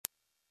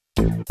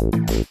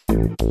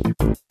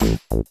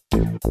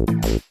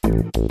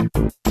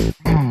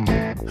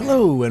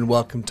Hello and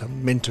welcome to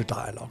Minter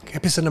Dialogue,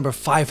 episode number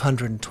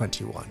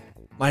 521.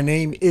 My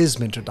name is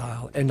Minter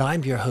Dial and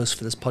I'm your host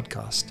for this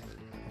podcast,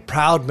 a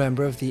proud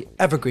member of the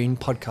Evergreen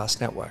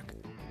Podcast Network.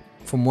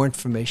 For more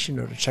information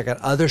or to check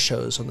out other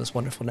shows on this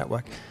wonderful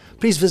network,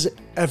 please visit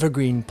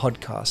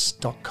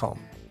evergreenpodcast.com.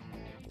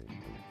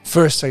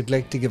 First, I'd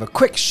like to give a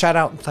quick shout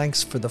out and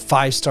thanks for the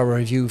 5-star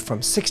review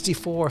from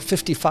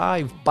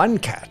 6455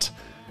 Buncat.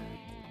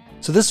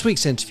 So this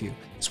week's interview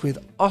is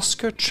with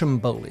Oscar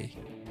Trimboli.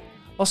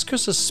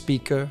 Oscar's a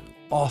speaker,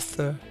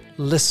 author,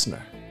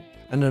 listener,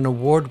 and an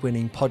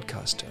award-winning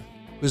podcaster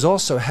who's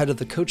also head of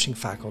the coaching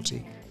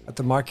faculty at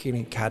the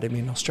Marketing Academy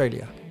in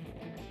Australia.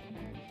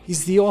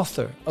 He's the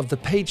author of the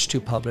page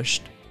 2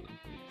 published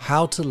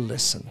How to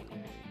Listen.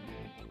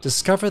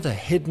 Discover the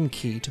hidden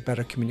key to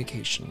better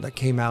communication that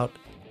came out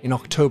in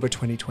October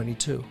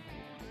 2022.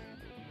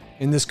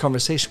 In this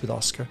conversation with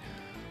Oscar,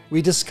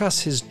 we discuss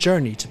his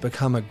journey to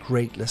become a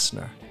great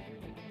listener,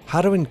 how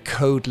to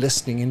encode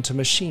listening into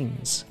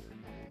machines,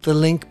 the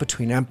link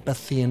between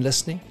empathy and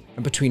listening,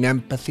 and between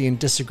empathy and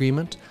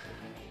disagreement,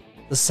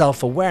 the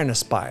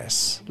self-awareness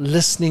bias,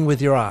 listening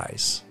with your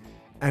eyes,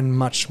 and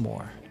much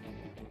more.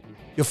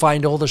 You'll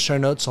find all the show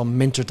notes on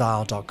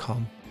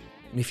minterdial.com.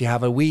 And if you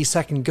have a wee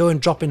second, go and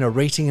drop in a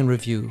rating and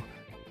review.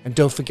 And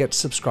don't forget to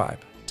subscribe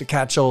to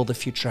catch all the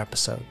future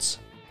episodes.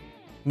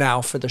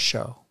 Now for the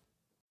show.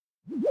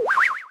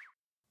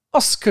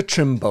 Oscar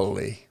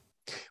Trimboli.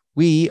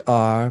 We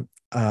are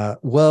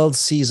world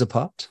seas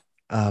apart,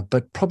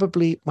 but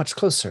probably much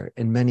closer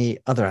in many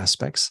other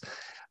aspects.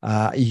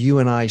 You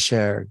and I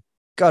share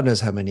God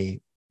knows how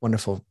many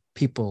wonderful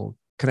people,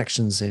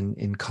 connections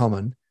in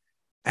common.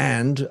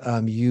 And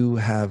you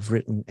have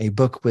written a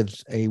book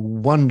with a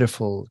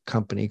wonderful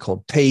company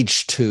called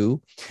Page 2.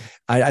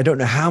 I don't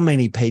know how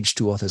many Page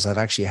 2 authors I've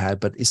actually had,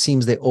 but it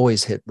seems they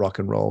always hit rock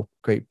and roll.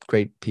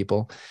 Great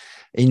people.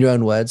 In your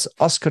own words,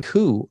 Oscar,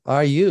 who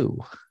are you?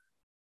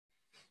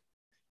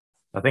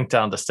 I think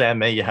to understand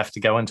me, you have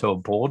to go into a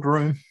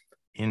boardroom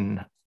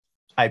in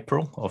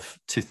April of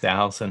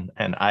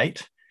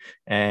 2008.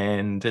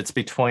 And it's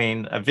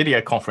between a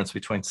video conference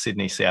between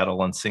Sydney,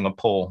 Seattle, and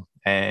Singapore.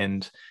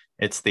 And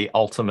it's the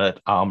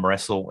ultimate arm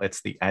wrestle.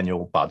 It's the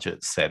annual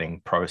budget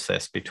setting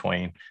process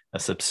between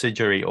a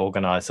subsidiary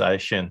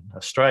organisation,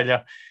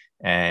 Australia,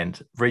 and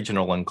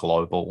regional and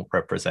global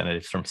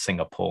representatives from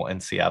Singapore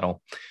and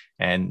Seattle.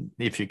 And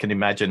if you can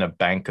imagine a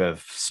bank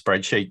of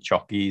spreadsheet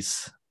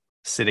jockeys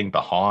sitting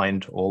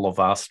behind all of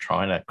us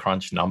trying to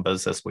crunch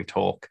numbers as we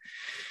talk.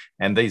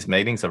 And these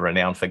meetings are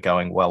renowned for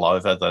going well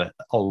over the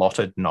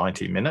allotted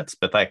 90 minutes,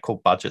 but they're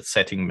called budget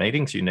setting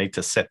meetings. You need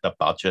to set the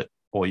budget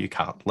or you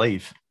can't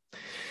leave.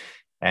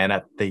 And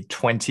at the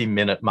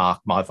 20-minute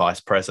mark, my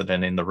vice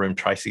president in the room,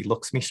 Tracy,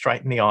 looks me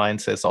straight in the eye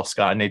and says,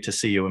 Oscar, I need to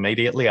see you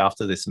immediately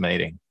after this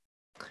meeting.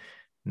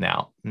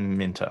 Now,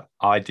 Minter,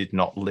 I did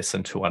not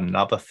listen to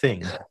another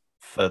thing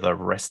for the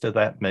rest of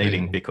that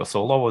meeting because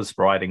all I was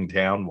writing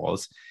down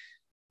was,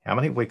 how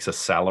many weeks of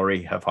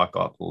salary have I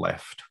got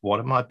left? What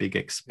are my big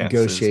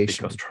expenses?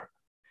 Because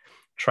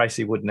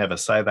Tracy would never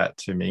say that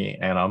to me,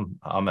 and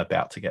I'm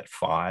about to get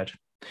fired.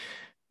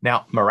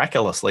 Now,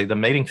 miraculously, the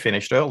meeting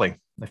finished early.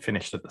 They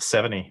finished at the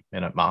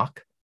 70-minute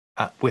mark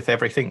with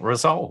everything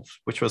resolved,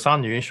 which was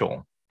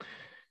unusual.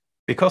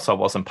 Because I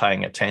wasn't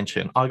paying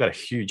attention, I got a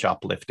huge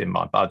uplift in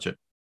my budget.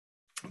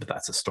 But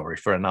that's a story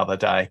for another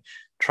day.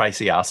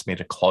 Tracy asked me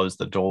to close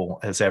the door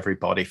as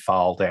everybody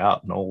filed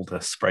out and all the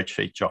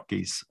spreadsheet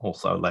jockeys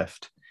also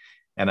left.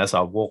 And as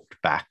I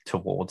walked back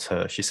towards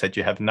her, she said,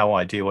 you have no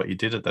idea what you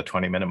did at the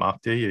 20-minute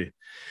mark, do you?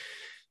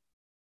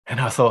 And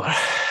I thought,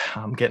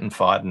 I'm getting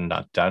fired and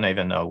I don't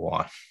even know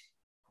why.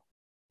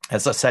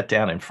 As I sat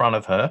down in front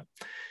of her,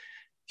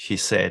 she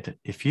said,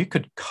 if you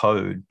could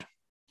code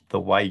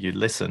the way you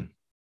listen,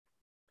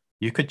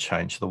 you could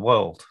change the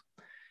world.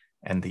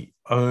 And the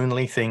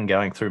only thing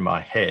going through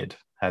my head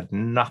had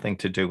nothing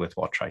to do with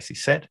what Tracy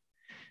said.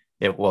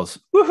 It was,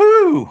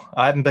 woohoo,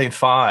 I hadn't been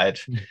fired.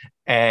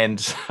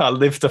 And I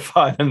lived to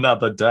fight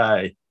another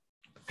day.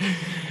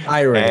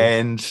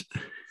 Irony.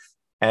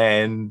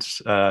 And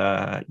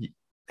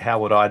how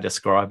would I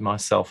describe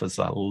myself as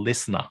a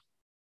listener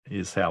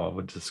is how I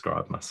would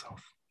describe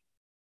myself.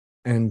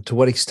 And to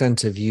what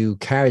extent have you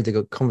carried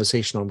the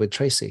conversation on with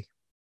Tracy?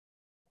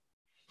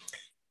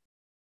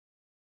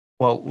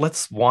 Well,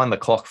 let's wind the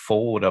clock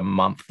forward a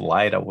month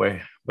later.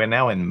 We're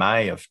now in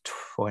May of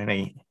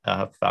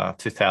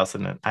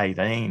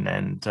 2018,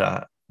 and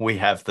we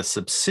have the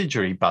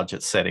subsidiary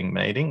budget setting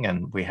meeting,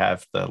 and we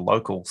have the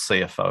local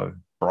CFO,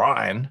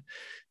 Brian,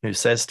 who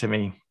says to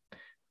me,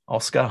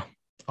 Oscar,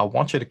 I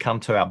want you to come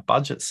to our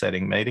budget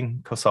setting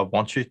meeting because I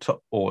want you to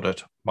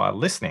audit my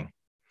listening.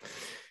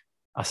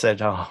 I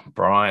said, oh,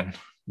 Brian,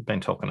 you've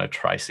been talking to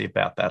Tracy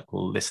about that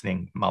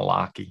listening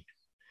malarkey.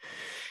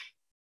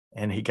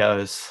 And he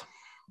goes,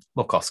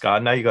 look, Oscar, I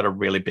know you got a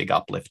really big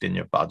uplift in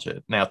your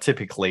budget. Now,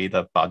 typically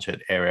the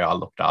budget area I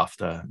looked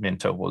after,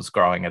 Minter, was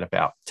growing at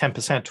about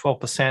 10%,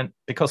 12%.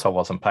 Because I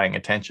wasn't paying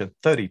attention,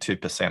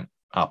 32%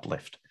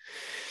 uplift.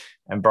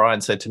 And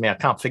Brian said to me, I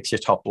can't fix your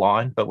top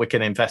line, but we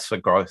can invest for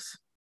growth.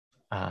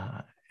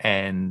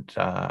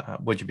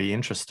 Would you be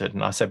interested?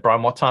 And I said,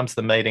 Brian, what time's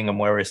the meeting and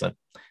where is it?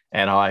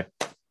 And I,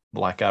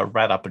 like a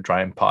rat up a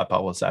drain pipe, I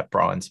was at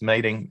Brian's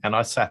meeting and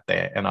I sat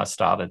there and I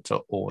started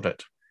to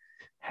audit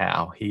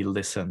how he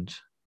listened.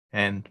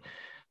 And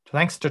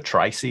thanks to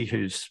Tracy,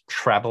 who's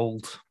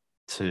traveled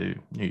to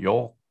New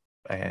York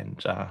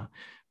and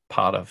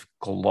part of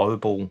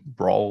global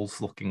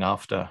roles looking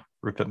after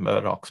Rupert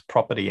Murdoch's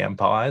property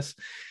empires.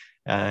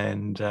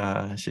 And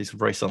she's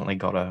recently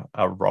got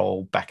a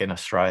role back in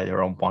Australia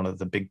on one of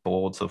the big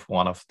boards of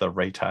one of the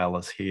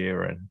retailers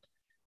here. And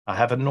I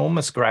have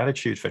enormous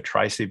gratitude for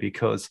Tracy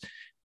because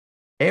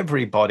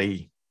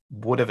everybody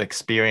would have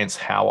experienced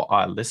how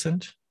I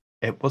listened.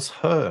 It was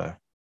her,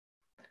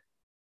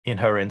 in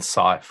her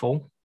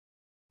insightful,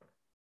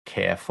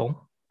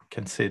 careful,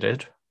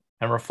 considered,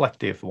 and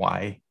reflective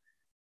way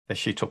that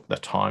she took the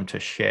time to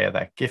share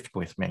that gift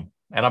with me.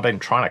 And I've been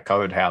trying to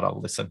code how to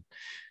listen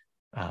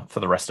for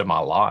the rest of my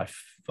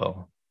life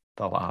for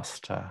the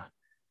last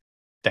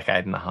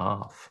decade and a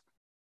half.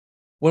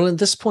 Well, at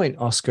this point,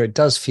 Oscar, it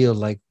does feel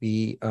like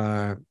we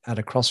are at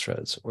a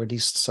crossroads, or at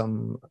least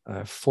some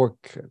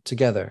fork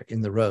together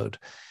in the road.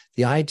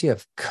 The idea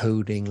of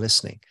coding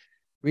listening,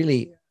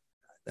 really,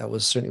 that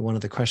was certainly one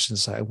of the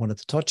questions I wanted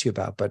to talk to you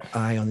about. But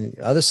I, on the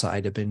other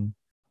side, have been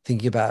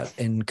thinking about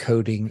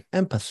encoding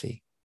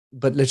empathy,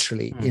 but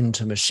literally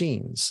into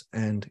machines,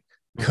 and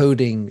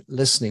coding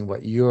listening.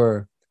 What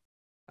you're,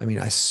 I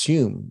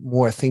assume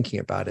more thinking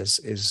about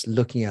is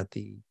looking at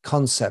the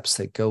concepts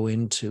that go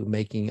into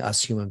making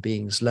us human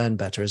beings learn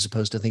better, as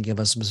opposed to thinking of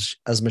us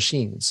as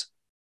machines.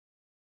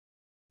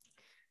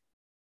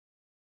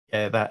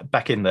 Yeah, that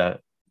back in the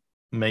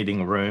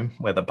meeting room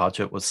where the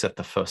budget was set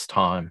the first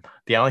time,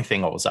 the only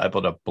thing I was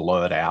able to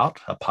blurt out,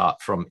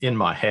 apart from in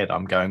my head,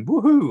 I'm going,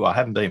 woohoo, I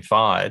haven't been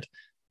fired.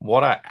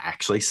 What I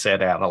actually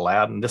said out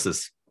aloud, and this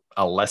is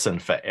a lesson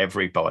for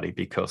everybody,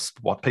 because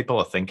what people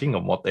are thinking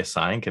and what they're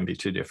saying can be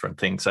two different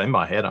things. So in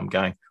my head, I'm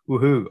going,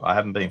 woohoo, I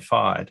haven't been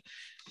fired.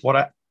 What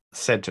I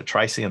said to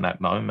Tracy in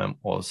that moment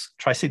was,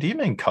 Tracy, do you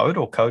mean code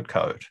or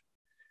code?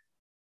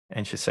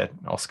 And she said,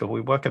 Oscar,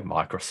 we work at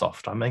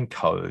Microsoft. I mean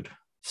code,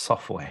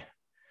 software.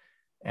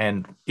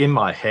 And in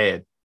my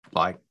head,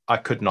 like, I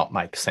could not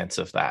make sense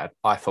of that.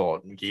 I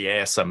thought,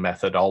 yes, a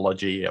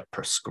methodology, a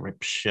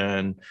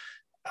prescription,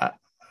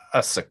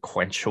 a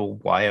sequential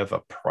way of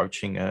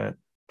approaching it.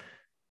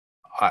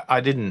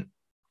 I didn't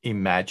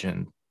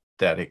imagine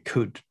that it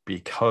could be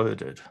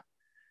coded.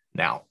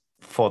 Now,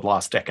 for the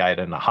last decade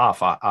and a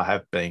half, I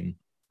have been,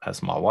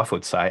 as my wife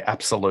would say,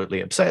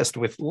 absolutely obsessed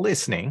with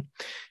listening.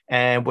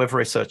 And we've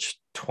researched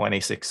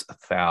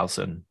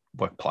 26,000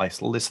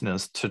 workplace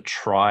listeners to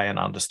try and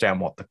understand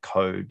what the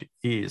code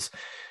is.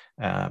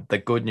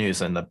 The good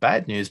news and the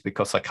bad news,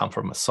 because I come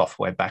from a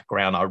software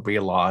background, I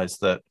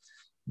realized that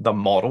the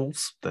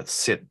models that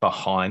sit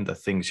behind the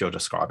things you're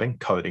describing,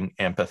 coding,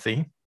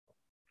 empathy,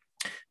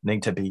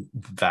 need to be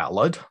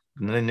valid,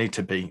 and they need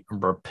to be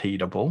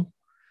repeatable.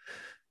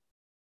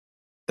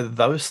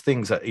 Those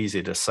things are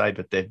easy to say,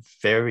 but they're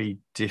very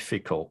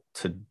difficult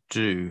to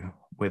do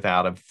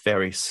without a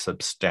very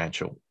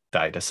substantial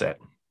data set.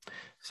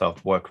 So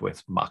I've worked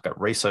with market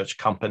research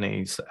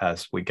companies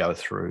as we go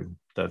through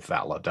the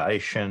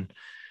validation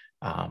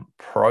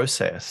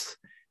process,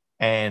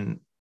 and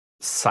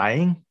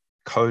saying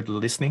code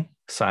listening,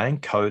 saying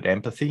code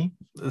empathy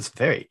is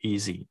very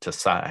easy to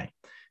say.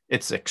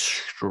 It's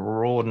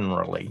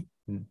extraordinarily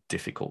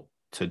difficult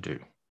to do.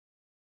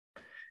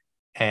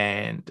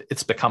 And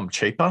it's become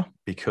cheaper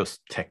because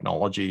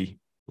technology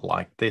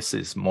like this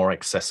is more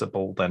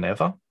accessible than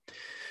ever.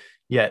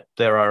 Yet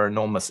there are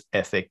enormous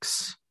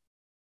ethics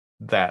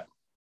that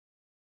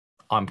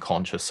I'm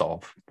conscious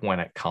of when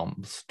it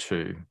comes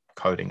to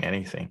coding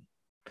anything.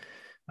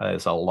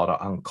 There's a lot of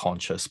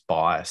unconscious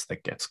bias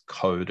that gets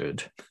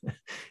coded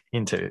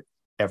into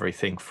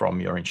everything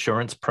from your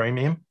insurance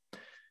premium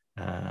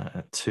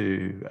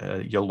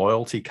to your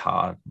loyalty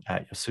card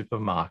at your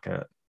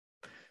supermarket.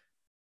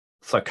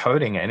 So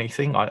coding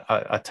anything,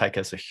 I take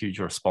as a huge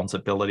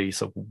responsibility.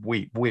 So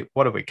we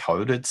what have we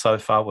coded so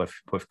far?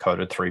 We've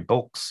coded 3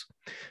 books.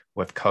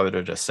 We've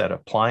coded a set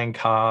of playing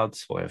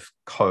cards. We've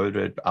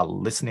coded a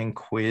listening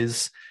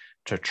quiz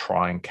to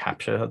try and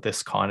capture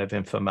this kind of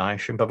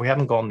information. But we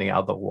haven't gone the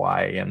other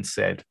way and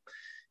said,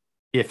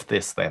 if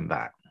this, then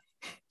that.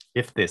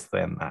 If this,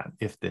 then that.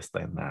 If this,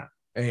 then that.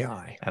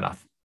 AI.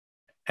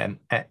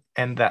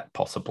 And that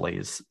possibly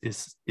is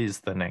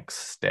the next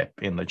step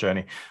in the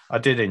journey. I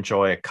did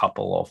enjoy a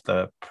couple of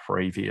the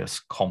previous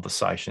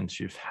conversations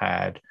you've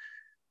had,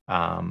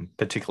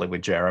 particularly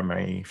with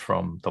Jeremy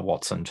from the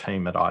Watson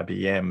team at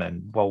IBM,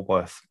 and well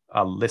worth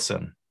a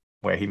listen,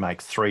 where he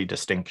makes 3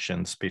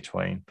 distinctions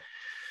between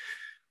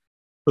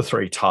the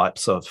 3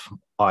 types of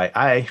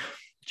IA,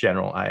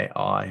 general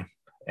AI,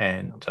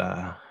 and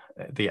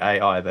the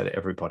AI that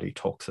everybody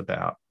talks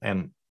about.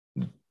 And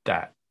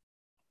that,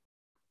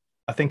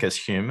 I think as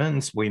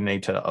humans, we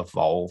need to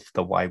evolve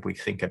the way we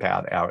think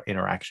about our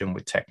interaction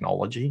with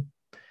technology.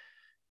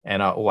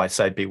 And I always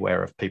say,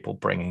 beware of people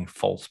bringing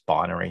false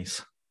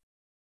binaries.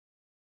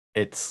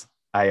 It's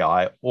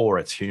AI or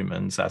it's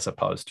humans, as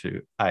opposed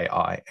to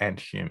AI and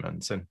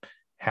humans. And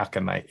how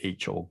can they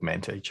each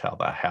augment each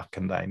other? How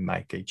can they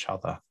make each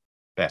other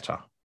better?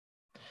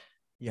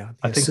 Yeah,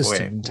 I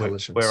think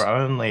intelligence. we're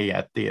only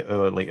at the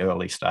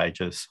early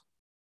stages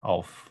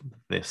of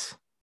this.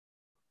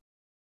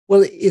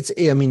 Well,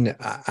 I mean,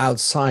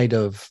 outside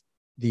of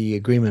the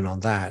agreement on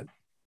that,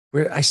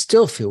 I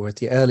still feel we're at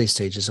the early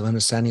stages of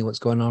understanding what's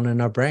going on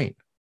in our brain.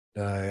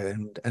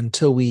 And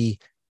until we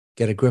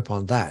get a grip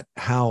on that,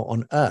 how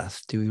on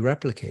earth do we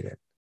replicate it?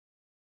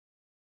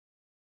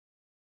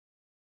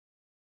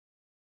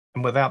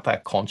 And without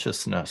that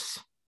consciousness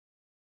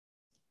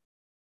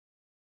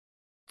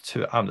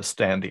to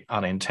understand the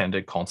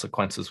unintended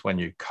consequences when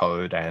you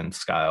code and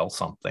scale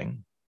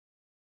something,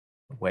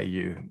 where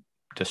you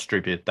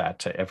distribute that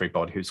to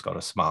everybody who's got a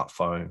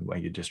smartphone, where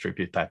you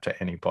distribute that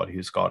to anybody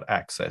who's got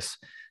access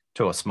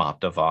to a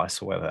smart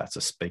device, whether that's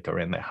a speaker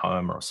in their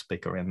home or a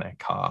speaker in their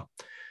car,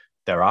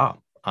 there are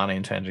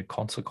unintended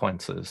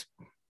consequences.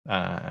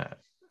 Bad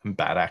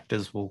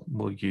actors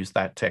will use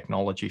that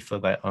technology for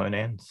their own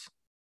ends.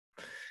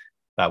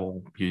 They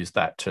will use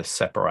that to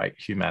separate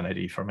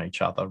humanity from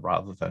each other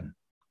rather than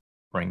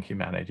bring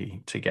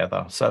humanity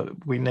together. So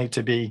we need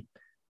to be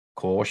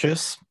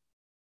cautious,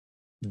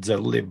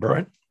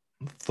 deliberate,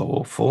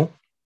 thoughtful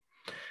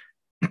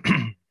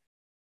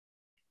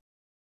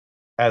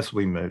as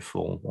we move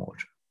forward.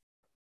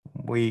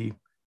 We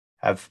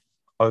have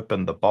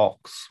opened the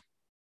box.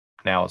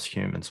 Now, as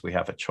humans, we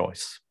have a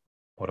choice.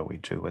 What do we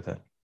do with it?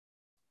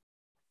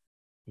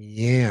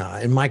 Yeah,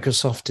 and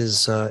Microsoft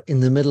is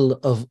in the middle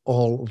of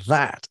all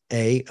that,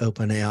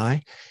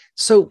 OpenAI.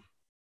 So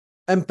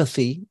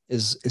empathy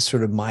is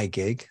sort of my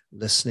gig.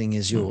 Listening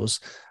is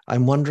yours.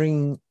 I'm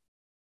wondering,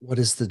 what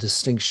is the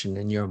distinction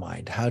in your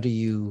mind? How do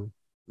you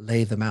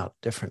lay them out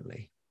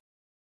differently?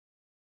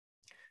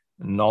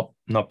 Not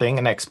being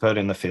an expert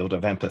in the field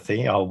of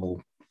empathy, I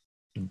will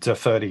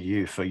defer to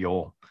you for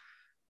your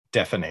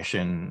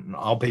definition.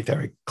 I'll be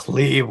very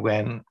clear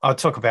when I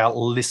talk about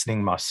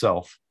listening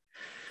myself.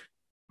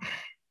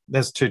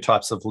 There's two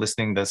types of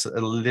listening. There's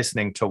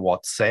listening to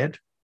what's said,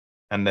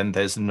 and then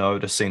there's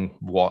noticing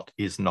what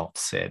is not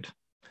said.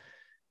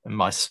 And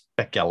my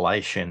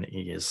speculation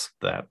is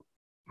that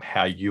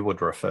how you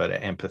would refer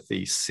to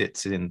empathy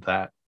sits in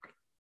that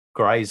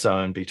gray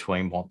zone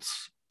between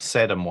what's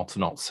said and what's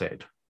not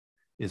said,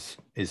 is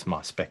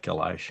my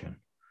speculation.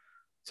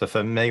 So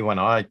for me, when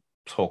I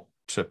talk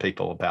to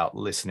people about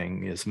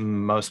listening, is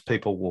most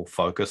people will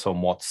focus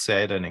on what's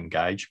said and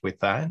engage with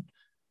that.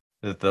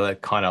 The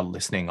kind of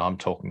listening I'm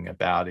talking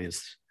about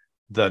is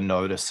the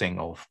noticing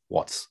of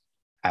what's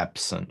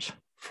absent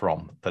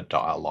from the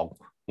dialogue,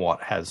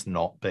 what has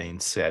not been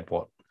said,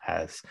 what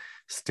has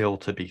still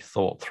to be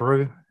thought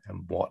through,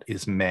 and what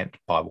is meant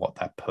by what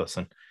that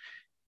person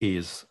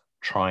is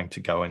trying to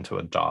go into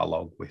a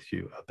dialogue with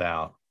you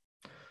about.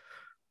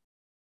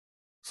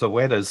 So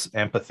where does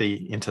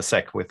empathy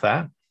intersect with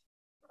that?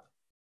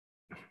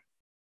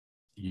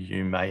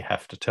 You may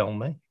have to tell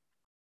me.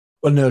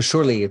 Well, no,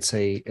 surely it's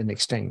an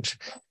exchange.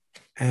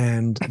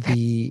 And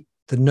the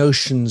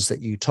notions that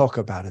you talk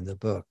about in the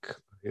book,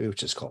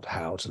 which is called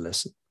How to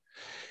Listen,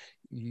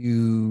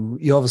 you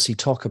obviously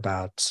talk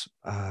about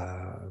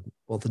the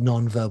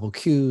nonverbal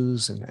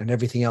cues and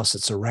everything else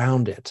that's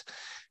around it.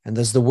 And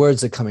there's the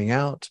words that are coming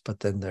out, but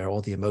then there are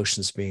all the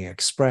emotions being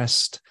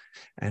expressed,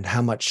 and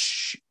how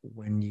much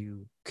when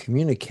you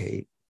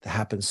communicate that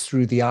happens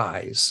through the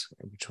eyes,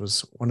 which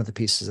was one of the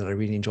pieces that I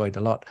really enjoyed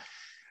a lot.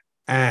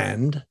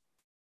 And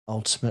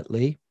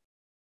ultimately,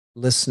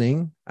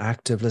 listening,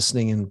 active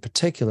listening in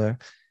particular,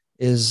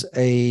 is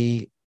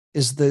the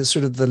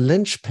sort of the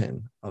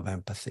linchpin of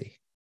empathy.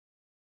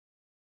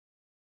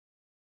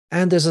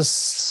 And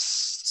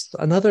there's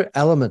another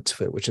element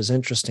to it which is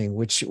interesting,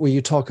 where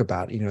you talk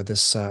about,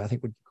 this I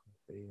think would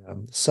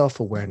the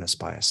self-awareness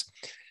bias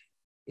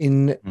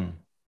in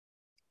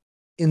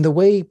the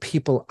way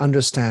people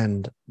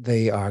understand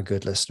they are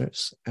good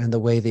listeners, and the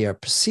way they are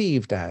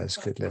perceived as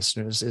good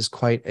listeners is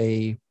quite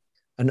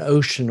an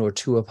ocean or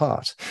two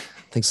apart.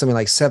 I think something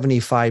like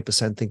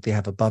 75% think they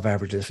have above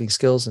average listening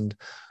skills, and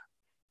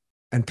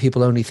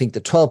people only think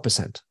that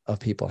 12% of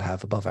people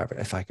have above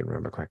average, if I can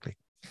remember correctly.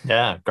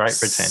 Yeah,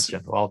 great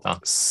retention. Well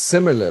done.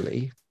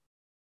 Similarly,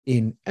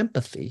 in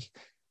empathy,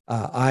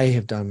 I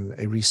have done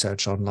a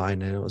research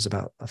online, and it was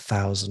about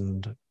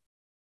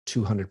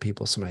 1,200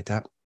 people, something like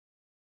that.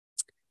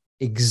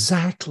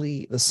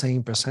 Exactly the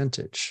same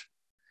percentage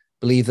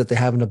believe that they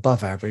have an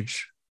above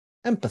average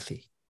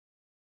empathy.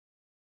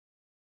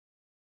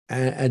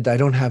 And I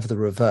don't have the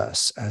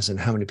reverse, as in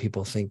how many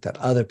people think that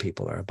other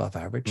people are above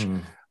average.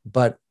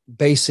 But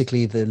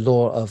basically, the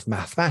law of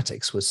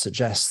mathematics would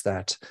suggest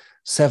that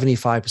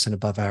 75%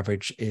 above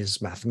average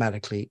is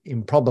mathematically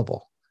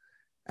improbable.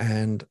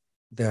 And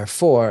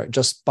Therefore,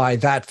 just by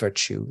that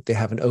virtue, they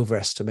have an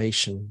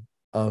overestimation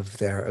of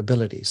their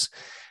abilities.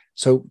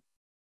 So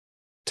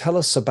tell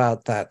us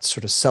about that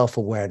sort of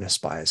self-awareness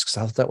bias,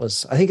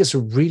 because I think it's a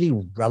really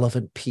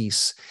relevant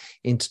piece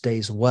in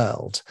today's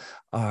world,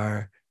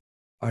 our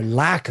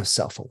lack of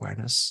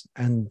self-awareness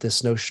and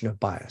this notion of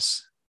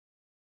bias.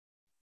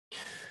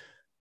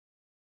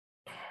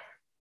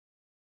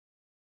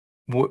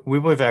 We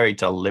were very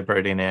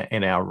deliberate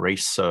in our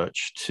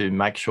research to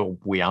make sure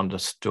we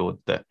understood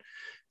that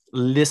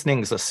listening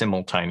is a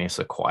simultaneous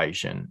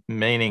equation,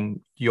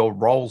 meaning your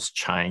roles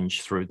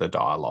change through the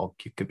dialogue.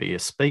 You could be a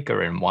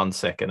speaker in 1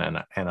 second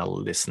and a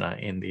listener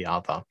in the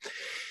other.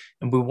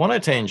 And we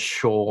wanted to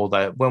ensure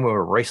that when we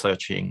were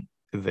researching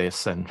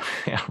this, and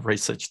our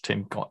research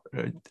team got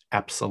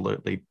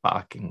absolutely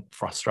barking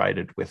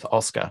frustrated with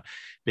Oscar,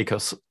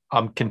 because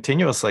I'm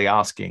continuously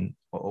asking,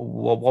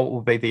 well, what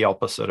will be the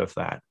opposite of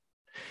that?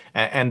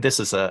 And this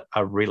is a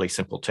really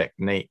simple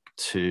technique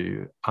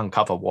to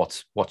uncover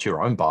what's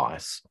your own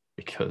bias,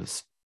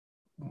 because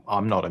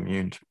I'm not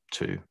immune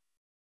to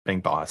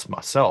being biased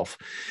myself,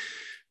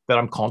 but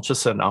I'm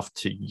conscious enough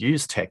to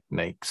use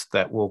techniques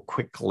that will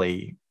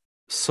quickly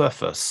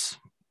surface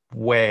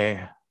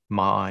where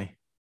my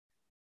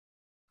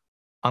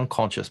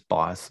unconscious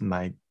bias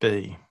may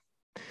be.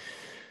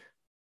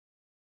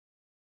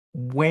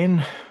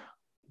 When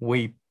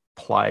we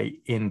play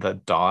in the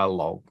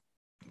dialogue,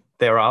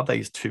 there are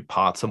these two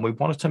parts, and we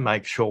wanted to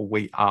make sure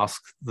we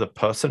ask the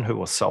person who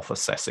was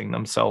self-assessing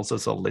themselves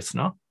as a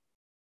listener.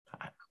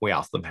 We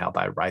asked them how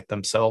they rate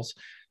themselves.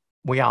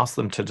 We asked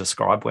them to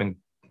describe when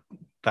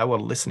they were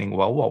listening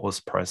well, what was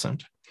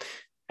present.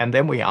 And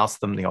then we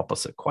asked them the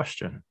opposite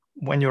question.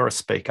 When you're a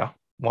speaker,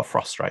 what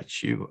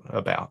frustrates you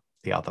about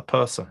the other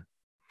person?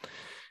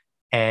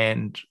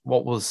 And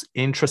what was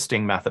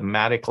interesting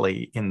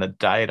mathematically in the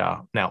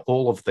data, now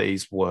all of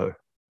these were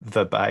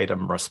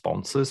verbatim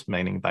responses,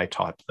 meaning they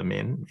typed them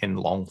in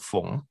long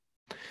form.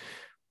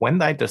 When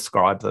they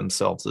describe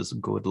themselves as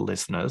good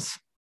listeners,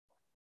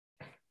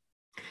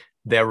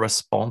 their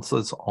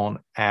responses on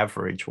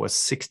average were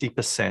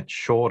 60%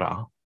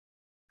 shorter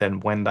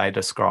than when they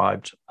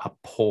described a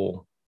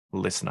poor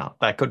listener.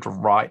 They could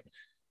write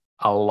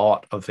a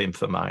lot of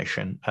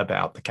information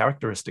about the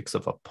characteristics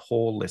of a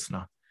poor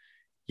listener,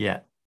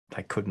 yet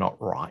they could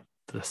not write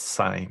the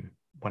same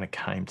when it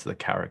came to the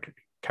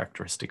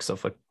characteristics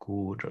of a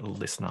good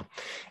listener.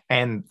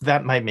 And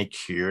that made me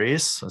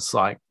curious. It's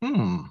like,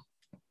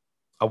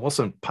 I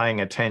wasn't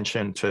paying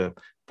attention to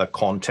the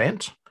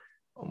content.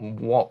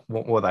 What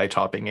were they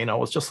typing in? I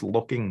was just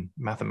looking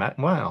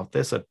mathematically. Wow,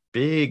 there's a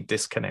big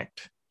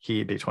disconnect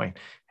here between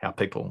how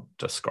people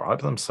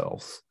describe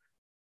themselves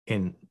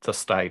in the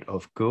state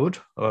of good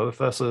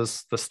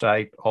versus the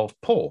state of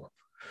poor.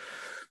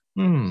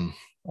 I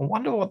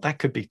wonder what that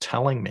could be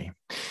telling me.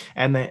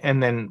 And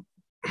then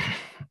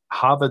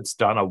Harvard's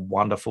done a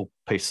wonderful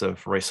piece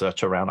of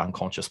research around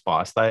unconscious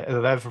bias.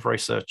 They've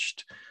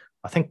researched,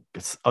 I think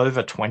it's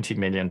over 20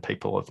 million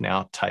people have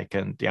now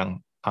taken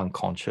the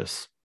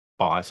unconscious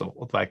bias,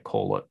 or they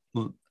call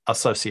it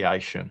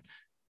association,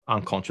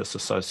 unconscious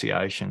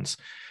associations,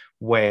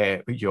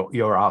 where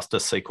you're asked a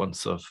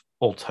sequence of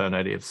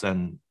alternatives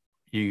and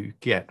you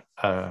get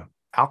an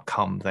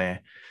outcome there.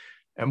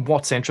 And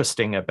what's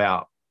interesting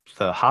about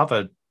the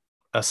Harvard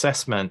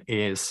assessment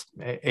is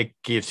it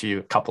gives you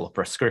a couple of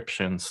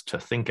prescriptions to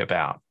think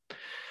about.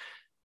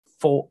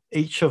 For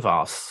each of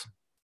us,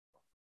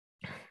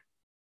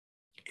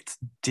 it's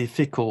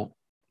difficult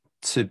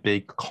to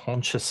be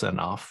conscious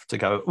enough to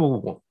go,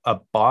 oh, a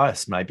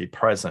bias may be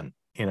present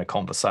in a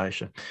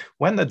conversation.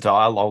 When the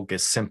dialogue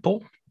is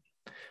simple,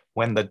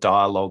 when the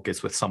dialogue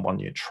is with someone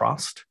you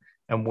trust,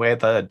 and where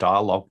the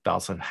dialogue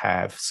doesn't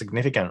have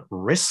significant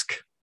risk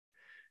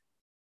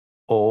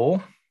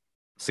or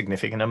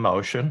significant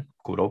emotion,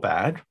 good or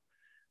bad,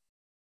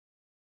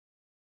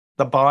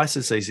 the bias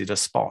is easy to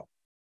spot.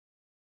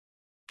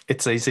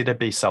 It's easy to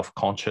be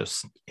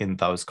self-conscious in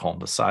those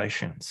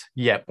conversations.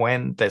 Yet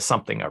when there's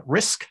something at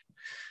risk,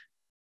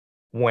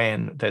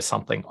 when there's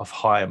something of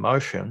high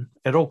emotion,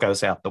 it all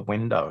goes out the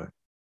window.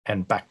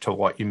 And back to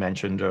what you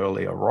mentioned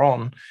earlier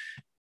on,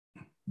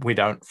 we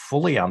don't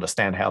fully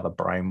understand how the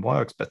brain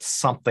works, but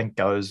something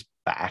goes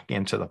back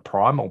into the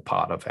primal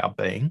part of our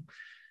being.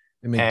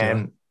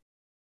 And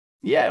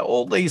yeah,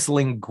 all these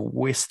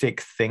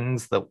linguistic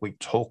things that we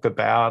talk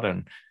about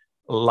and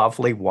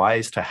lovely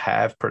ways to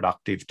have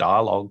productive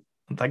dialogue,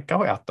 they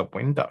go out the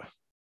window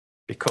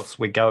because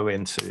we go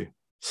into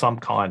some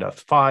kind of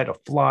fight or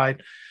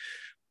flight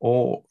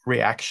or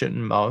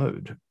reaction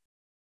mode.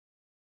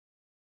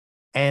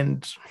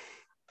 And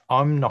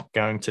I'm not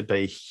going to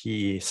be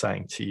here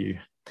saying to you,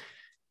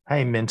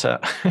 hey, Minter,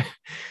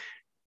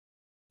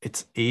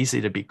 it's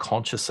easy to be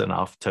conscious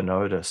enough to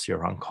notice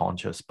your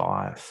unconscious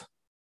bias.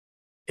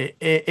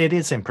 It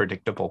is in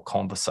predictable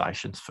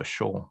conversations for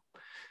sure.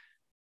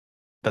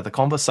 But the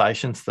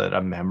conversations that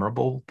are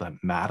memorable, that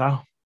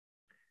matter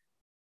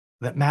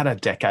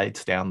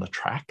decades down the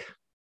track,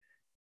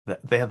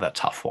 they're the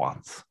tough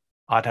ones.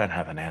 I don't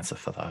have an answer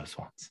for those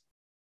ones.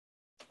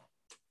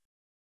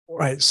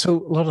 Right. So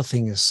a lot of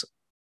things.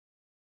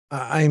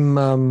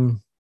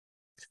 I'm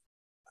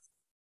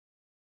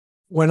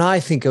when I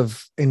think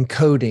of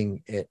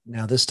encoding it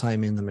now, this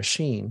time in the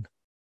machine,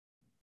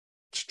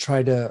 to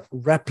try to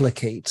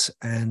replicate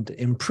and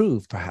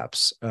improve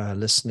perhaps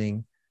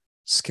listening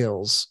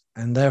skills,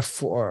 and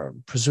therefore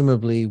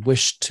presumably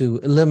wish to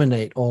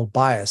eliminate all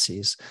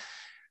biases.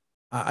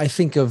 I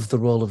think of the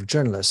role of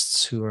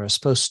journalists who are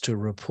supposed to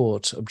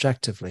report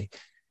objectively.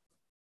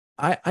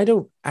 I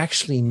don't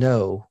actually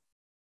know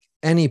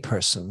any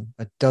person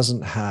that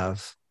doesn't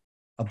have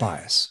a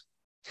bias.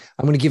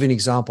 I'm going to give you an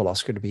example,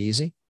 Oscar, to be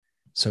easy.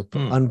 So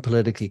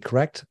unpolitically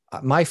correct.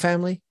 My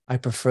family, I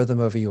prefer them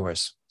over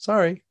yours.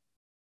 Sorry.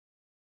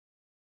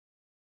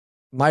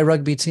 My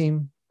rugby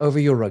team over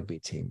your rugby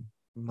team.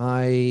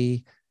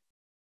 My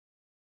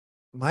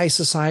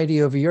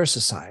society over your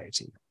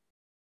society.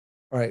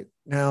 All right.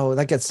 Now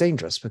that gets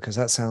dangerous because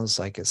that sounds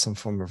like it's some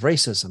form of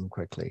racism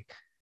quickly.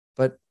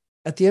 But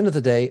at the end of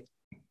the day,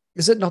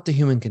 is it not the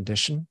human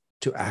condition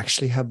to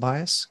actually have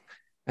bias?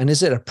 And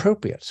is it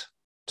appropriate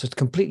to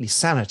completely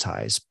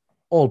sanitize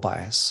all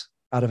bias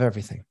out of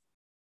everything?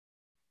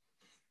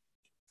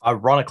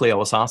 Ironically, I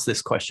was asked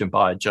this question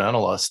by a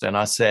journalist, and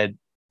I said,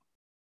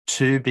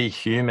 to be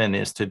human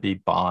is to be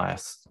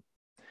biased.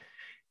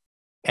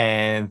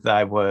 And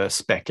they were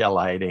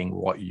speculating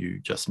what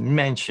you just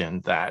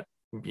mentioned, that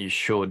you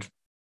should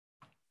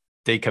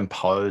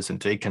decompose and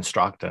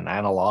deconstruct and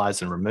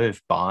analyze and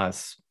remove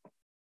bias.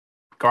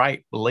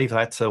 Great, we'll leave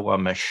that to a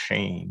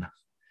machine.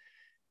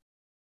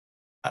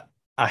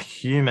 A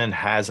human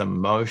has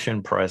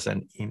emotion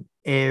present in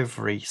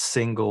every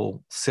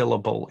single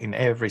syllable, in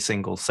every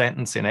single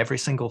sentence, in every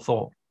single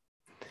thought.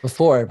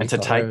 Before every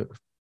thought.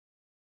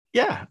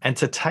 And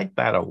to take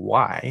that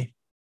away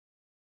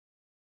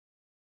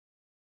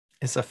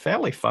is a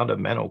fairly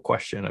fundamental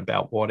question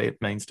about what it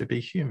means to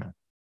be human.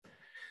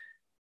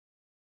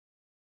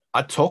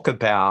 I talk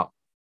about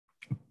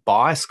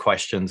bias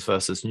questions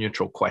versus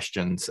neutral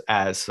questions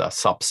as a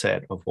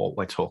subset of what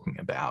we're talking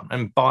about.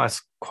 And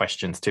bias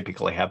questions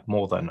typically have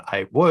more than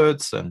 8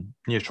 words, and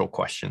neutral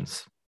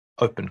questions,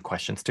 open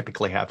questions,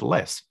 typically have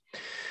less.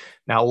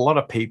 Now, a lot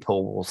of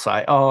people will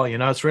say, oh,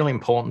 it's really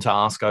important to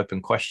ask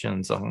open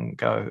questions. And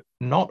go,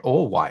 not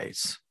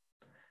always.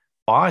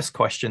 Bias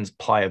questions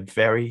play a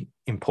very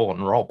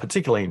important role,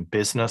 particularly in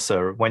business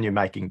or when you're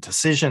making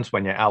decisions,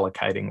 when you're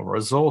allocating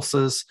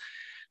resources,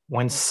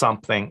 when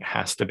something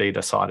has to be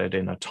decided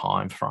in a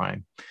time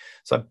frame.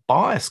 So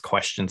bias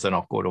questions are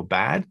not good or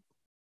bad.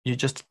 You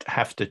just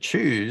have to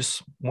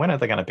choose when are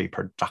they going to be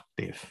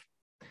productive.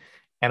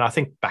 And I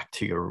think back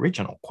to your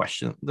original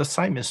question, the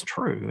same is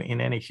true in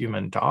any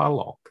human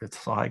dialogue.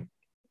 It's like,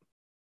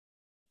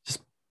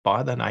 just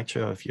by the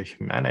nature of your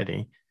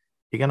humanity,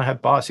 you're going to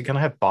have bias. You're going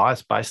to have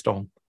bias based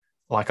on,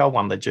 like, I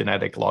won the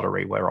genetic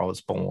lottery where I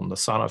was born, the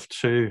son of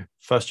 2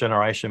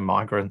 first-generation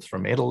migrants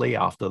from Italy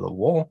after the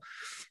war.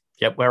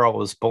 Yet where I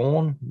was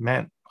born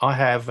meant I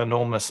have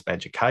enormous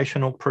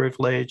educational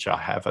privilege. I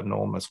have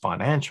enormous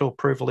financial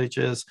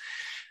privileges.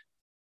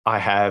 I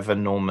have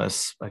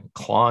enormous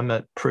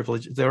climate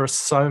privilege. There are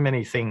so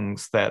many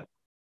things that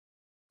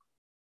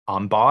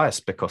I'm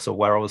biased because of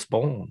where I was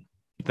born.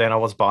 Then I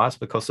was biased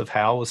because of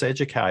how I was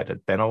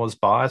educated. Then I was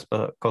biased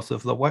because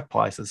of the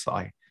workplaces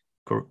I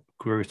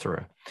grew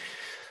through.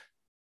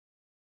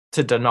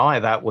 To deny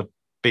that would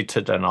be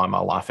to deny my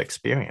life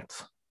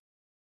experience.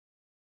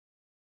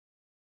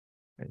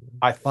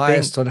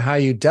 Biased on how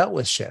you dealt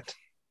with shit.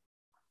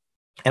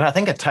 And I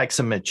think it takes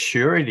a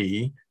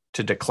maturity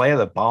to declare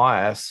the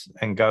bias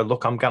and go,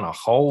 look, I'm going to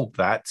hold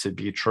that to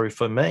be true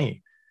for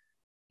me.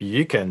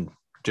 You can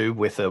do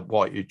with it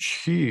what you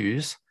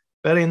choose.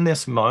 But in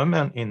this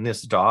moment, in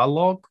this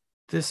dialogue,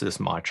 this is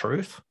my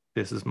truth.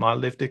 This is my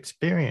lived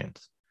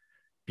experience.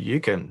 You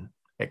can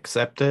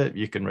accept it.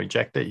 You can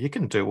reject it. You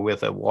can do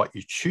with it what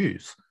you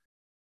choose.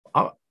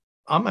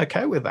 I'm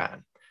okay with that.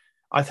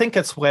 I think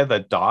it's where the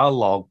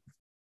dialogue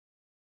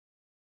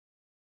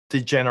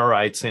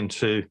degenerates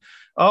into,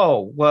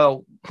 oh,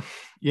 well,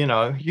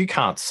 you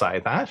can't say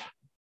that,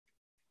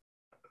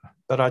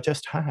 but I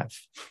just have.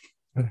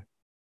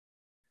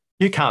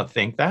 You can't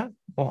think that,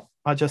 well,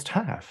 I just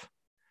have.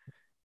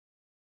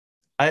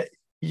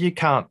 You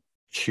can't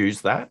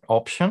choose that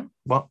option,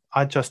 well,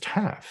 I just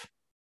have.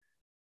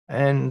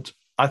 And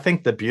I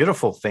think the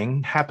beautiful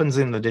thing happens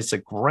in the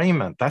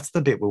disagreement. That's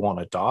the bit we want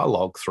to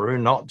dialogue through,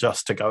 not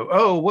just to go,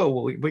 oh,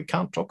 well, we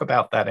can't talk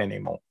about that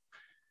anymore.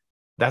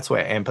 That's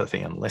where empathy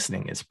and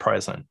listening is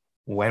present,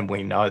 when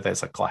we know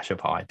there's a clash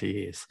of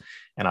ideas.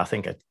 And I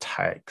think it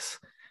takes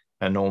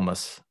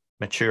enormous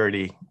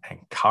maturity and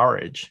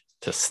courage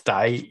to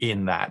stay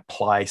in that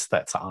place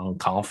that's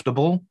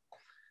uncomfortable,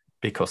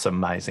 because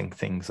amazing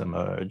things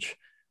emerge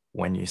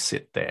when you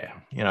sit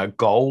there.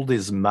 Gold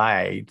is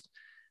made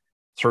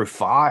through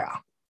fire.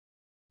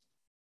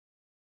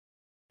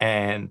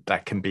 And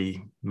that can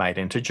be made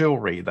into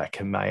jewelry, that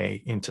can be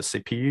made into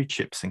CPU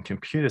chips and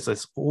computers.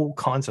 There's all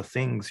kinds of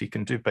things you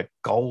can do, but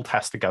gold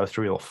has to go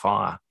through your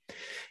fire.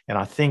 And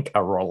I think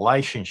a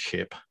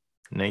relationship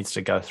needs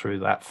to go through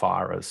that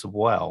fire as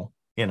well,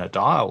 in a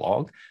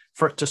dialogue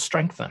for it to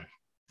strengthen.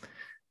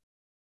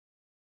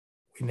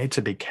 We need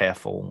to be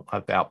careful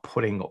about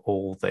putting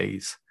all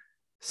these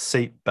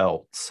seat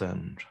belts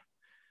and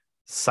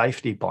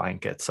safety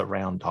blankets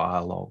around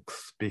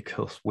dialogues,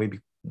 because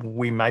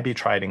we may be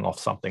trading off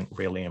something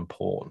really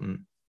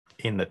important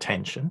in the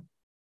tension,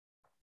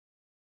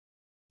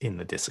 in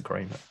the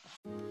disagreement.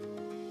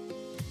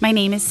 My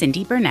name is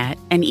Cindy Burnett,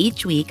 and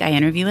each week I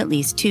interview at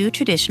least 2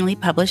 traditionally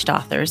published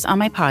authors on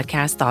my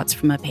podcast, Thoughts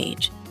from a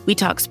Page. We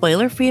talk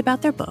spoiler-free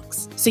about their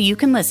books, so you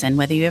can listen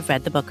whether you have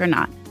read the book or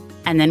not.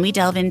 And then we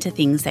delve into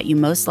things that you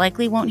most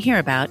likely won't hear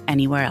about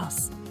anywhere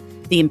else.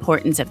 The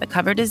importance of the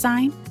cover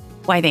design,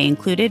 why they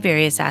included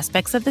various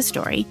aspects of the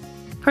story,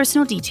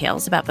 personal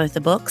details about both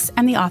the books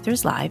and the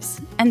authors'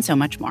 lives, and so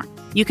much more.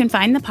 You can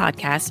find the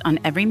podcast on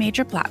every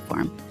major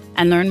platform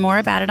and learn more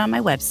about it on my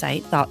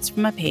website,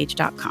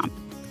 thoughtsfromapage.com.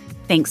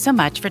 Thanks so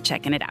much for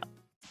checking it out.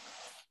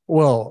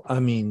 Well, so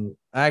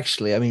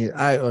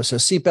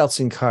seatbelts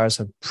in cars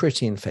I'm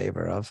pretty in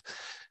favor of,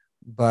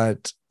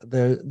 but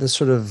the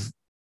sort of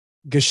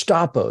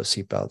Gestapo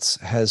seatbelts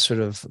has sort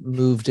of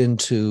moved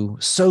into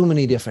so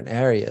many different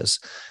areas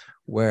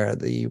where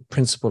the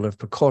principle of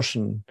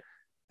precaution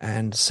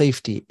and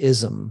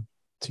safety-ism,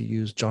 to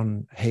use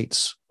John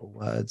Haight's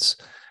words,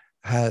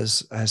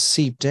 has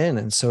seeped in.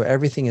 And so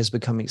everything is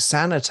becoming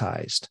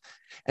sanitized.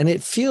 And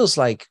it feels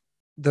like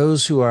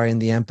those who are in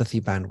the empathy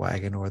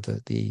bandwagon or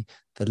the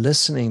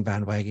listening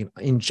bandwagon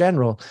in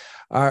general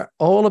are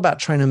all about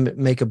trying to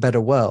make a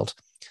better world.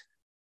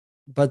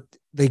 But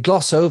they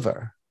gloss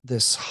over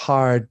this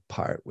hard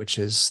part, which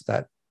is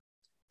that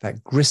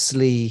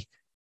grisly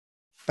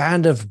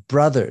band of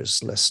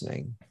brothers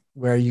listening,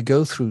 where you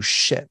go through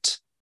shit,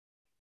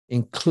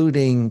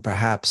 including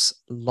perhaps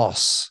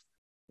loss,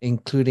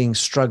 including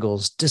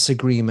struggles,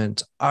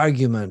 disagreement,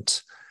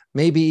 argument,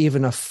 maybe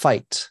even a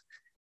fight.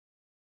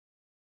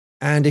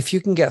 And if you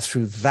can get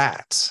through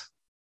that,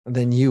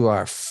 then you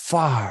are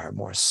far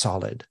more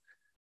solid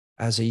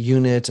as a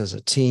unit, as a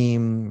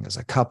team, as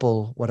a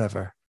couple,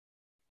 whatever.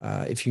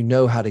 If you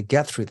know how to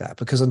get through that,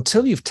 because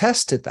until you've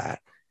tested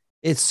that,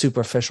 it's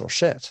superficial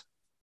shit.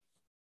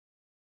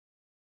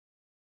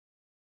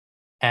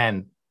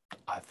 And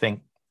I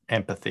think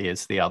empathy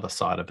is the other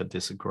side of a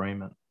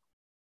disagreement.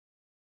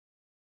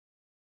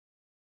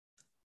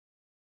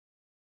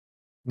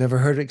 Never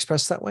heard it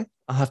expressed that way?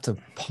 I'll have to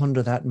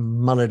ponder that and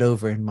mull it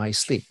over in my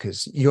sleep,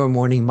 because your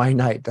morning, my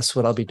night. That's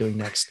what I'll be doing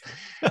next.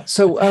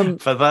 So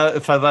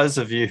for those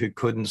of you who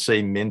couldn't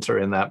see Minter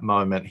in that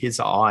moment, his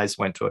eyes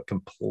went to a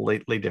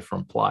completely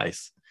different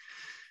place.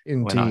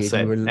 Indeed. When I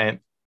said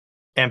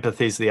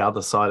empathy is the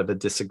other side of a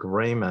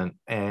disagreement,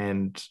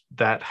 and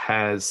that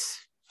has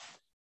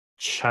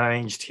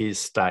changed his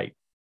state.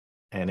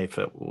 And if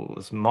it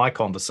was my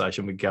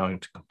conversation, we'd go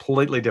into a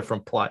completely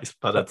different place,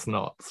 but it's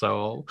not.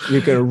 So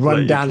you're going to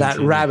run down that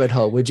rabbit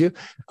hole, would you?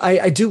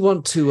 I do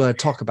want to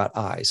talk about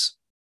eyes.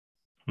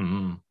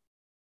 Mm-hmm.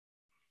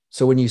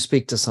 So when you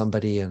speak to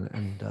somebody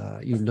and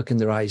you look in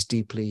their eyes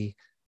deeply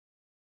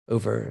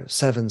over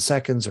 7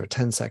 seconds or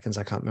 10 seconds,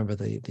 I can't remember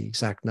the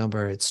exact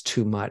number, it's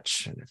too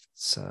much. And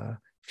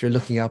if you're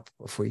looking up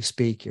before you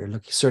speak,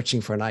 you're searching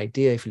for an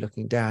idea. If you're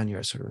looking down,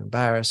 you're sort of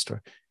embarrassed,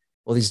 or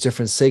all these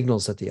different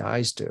signals that the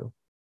eyes do.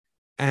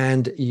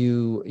 And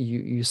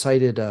you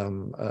cited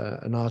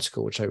an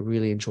article which I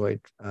really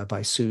enjoyed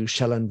by Sue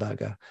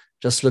Schellenberger,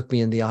 Just Look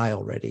Me in the Eye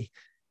Already,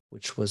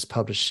 which was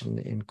published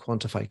in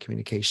Quantified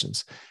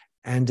Communications.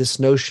 And this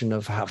notion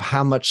of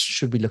how much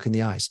should we look in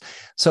the eyes.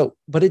 So,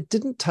 but it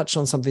didn't touch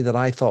on something that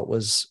I thought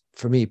was,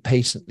 for me,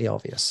 patently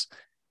obvious,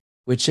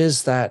 which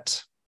is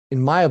that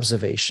in my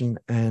observation,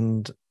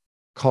 and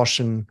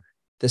caution,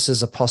 this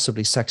is a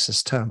possibly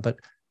sexist term, but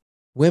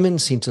women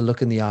seem to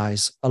look in the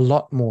eyes a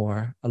lot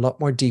more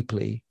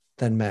deeply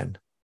than men.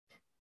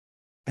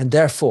 And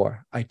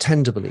therefore, I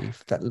tend to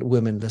believe that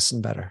women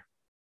listen better.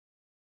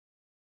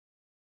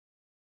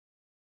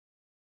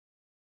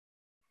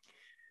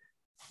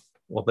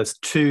 Well, there's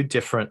 2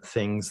 different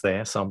things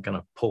there, so I'm going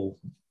to pull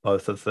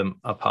both of them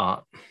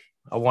apart.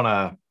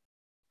 I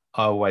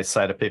always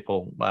say to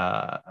people,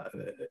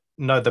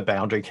 know the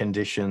boundary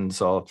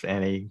conditions of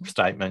any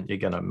statement you're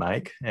going to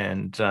make,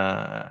 and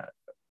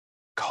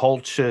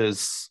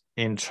cultures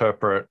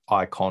interpret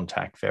eye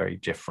contact very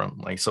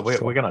differently. So we're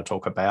going to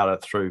talk about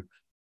it through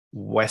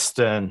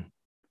Western,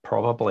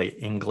 probably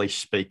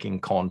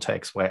English-speaking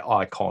context, where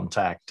eye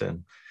contact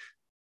and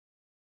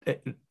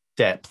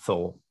depth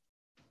or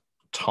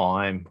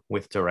time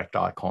with direct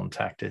eye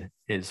contact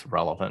is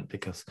relevant,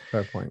 because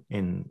fair point.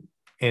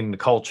 In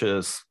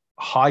cultures,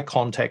 high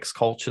context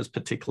cultures,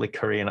 particularly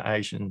Korean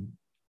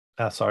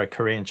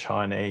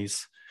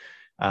Chinese,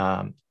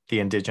 the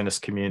indigenous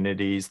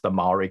communities, the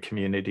Maori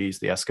communities,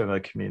 the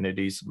Eskimo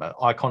communities,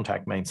 eye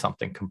contact means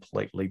something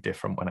completely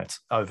different when it's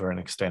over an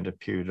extended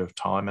period of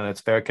time. And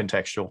it's very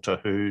contextual to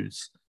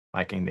who's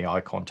making the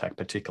eye contact,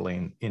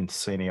 particularly in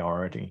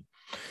seniority.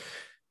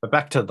 But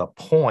back to the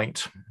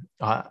point,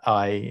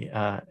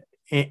 I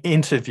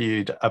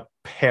interviewed a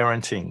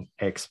parenting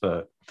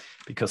expert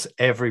because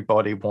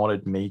everybody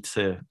wanted me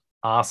to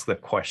ask the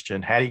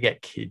question, how do you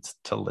get kids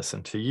to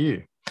listen to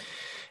you?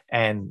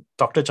 And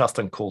Dr.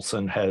 Justin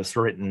Coulson has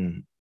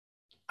written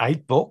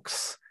 8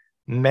 books,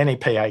 many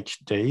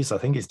PhDs. I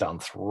think he's done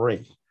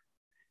 3.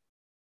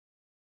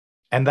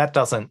 And that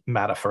doesn't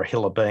matter for a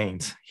hill of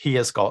beans. He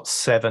has got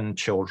 7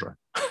 children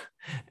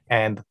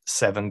and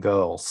 7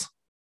 girls.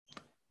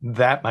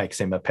 That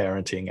makes him a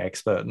parenting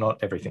expert,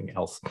 not everything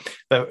else.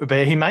 But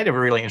he made a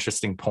really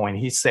interesting point.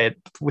 He said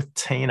with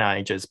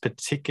teenagers,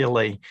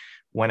 particularly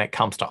when it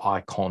comes to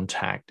eye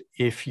contact,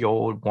 if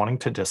you're wanting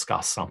to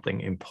discuss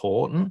something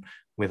important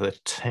with a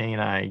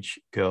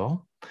teenage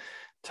girl,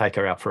 take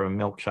her out for a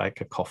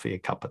milkshake, a coffee, a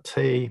cup of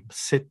tea,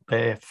 sit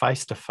there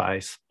face to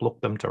face,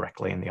 look them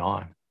directly in the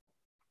eye.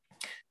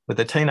 With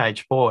a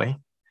teenage boy,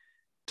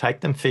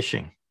 take them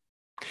fishing,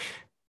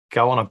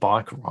 go on a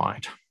bike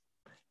ride,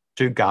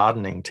 do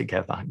gardening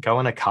together, go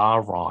on a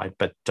car ride,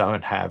 but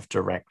don't have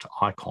direct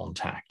eye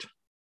contact,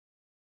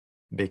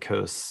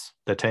 because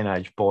the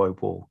teenage boy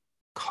will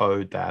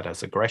code that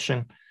as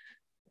aggression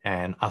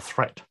and a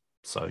threat.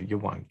 So you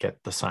won't get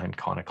the same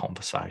kind of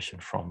conversation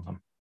from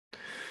them.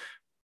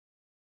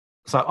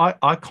 So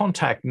eye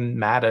contact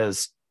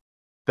matters,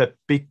 but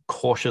be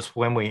cautious.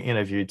 When we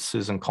interviewed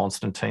Susan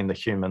Constantine, the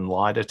human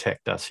lie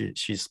detector,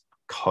 she's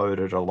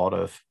coded a lot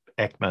of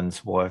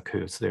Ekman's work,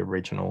 who's the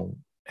original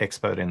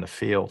expert in the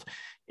field,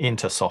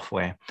 into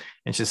software.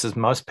 And she says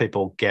most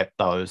people get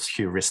those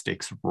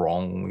heuristics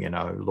wrong,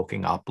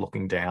 looking up,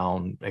 looking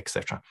down,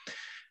 etc.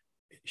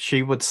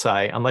 She would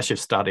say, unless you've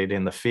studied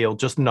in the field,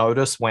 just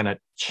notice when it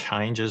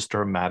changes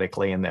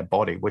dramatically in their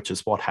body, which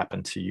is what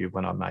happened to you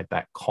when I made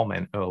that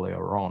comment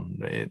earlier on.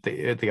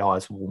 The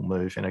eyes will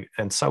move,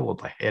 and so will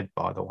the head,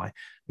 by the way,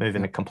 move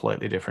in a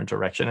completely different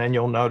direction, and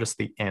you'll notice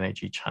the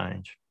energy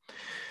change.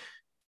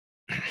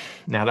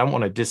 Now, I don't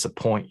want to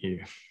disappoint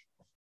you,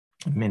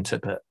 Minter,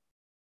 but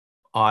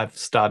I've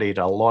studied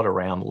a lot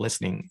around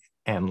listening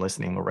and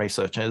listening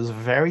research, and it's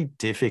very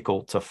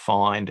difficult to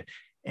find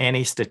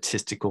any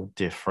statistical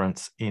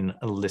difference in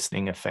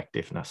listening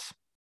effectiveness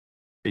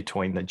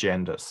between the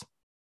genders.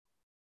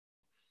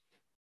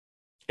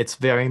 It's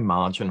very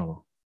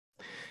marginal.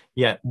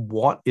 Yet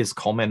what is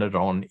commented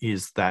on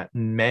is that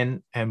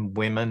men and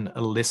women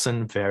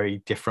listen very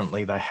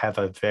differently. They have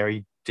a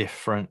very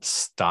different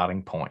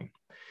starting point.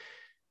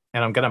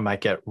 And I'm going to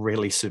make it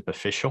really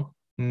superficial.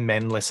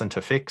 Men listen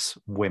to fix,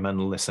 women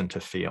listen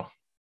to feel.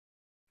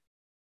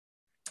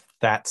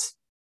 That's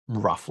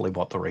roughly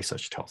what the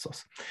research tells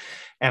us.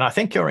 And I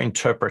think your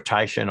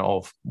interpretation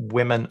of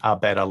women are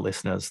better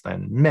listeners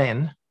than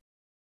men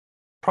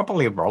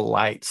probably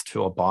relates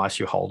to a bias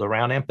you hold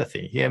around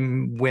empathy. Yeah,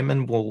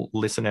 women will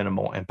listen in a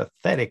more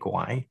empathetic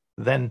way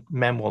than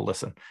men will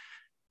listen.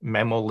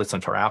 Men will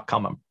listen for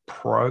outcome and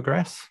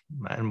progress,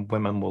 and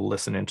women will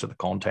listen into the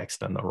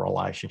context and the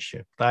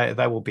relationship.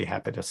 They will be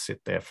happy to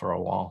sit there for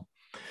a while.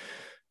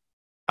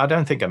 I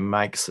don't think it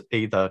makes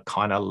either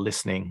kind of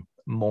listening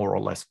more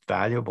or less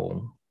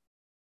valuable.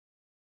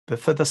 But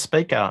for the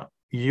speaker,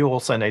 you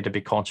also need to be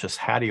conscious,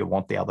 how do you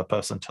want the other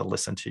person to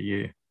listen to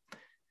you?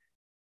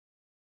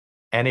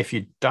 And if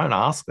you don't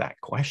ask that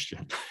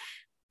question,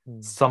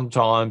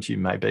 sometimes you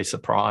may be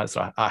surprised.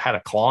 I had a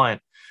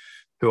client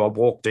who I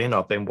walked in,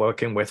 I've been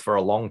working with for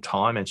a long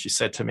time, and she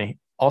said to me,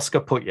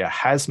 Oscar, put your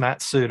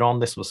hazmat suit on.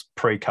 This was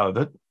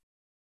pre-COVID.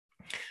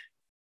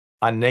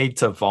 I need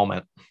to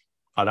vomit.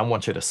 I don't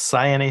want you to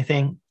say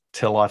anything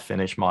till I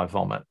finish my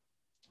vomit.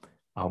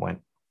 I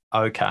went,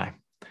 okay.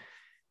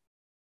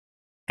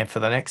 And for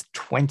the next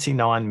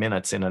 29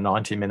 minutes in a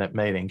 90-minute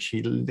meeting,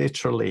 she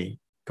literally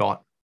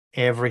got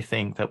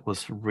everything that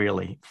was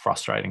really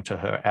frustrating to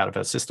her out of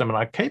her system. And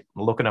I keep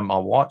looking at my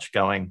watch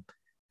going,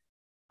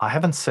 I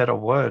haven't said a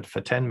word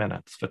for 10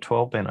 minutes, for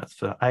 12 minutes,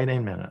 for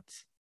 18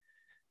 minutes.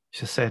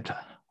 She said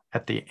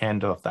at the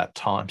end of that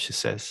time, she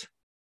says,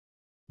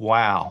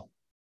 wow,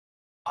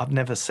 I've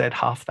never said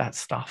half that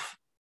stuff.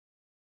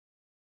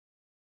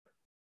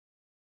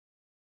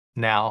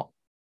 Now,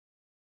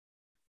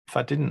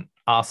 if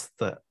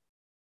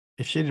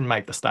she didn't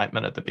make the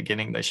statement at the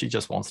beginning that she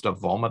just wants to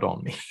vomit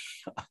on me,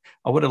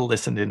 I would have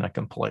listened in a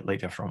completely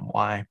different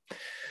way.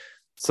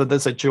 So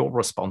there's a dual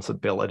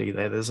responsibility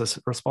there. There's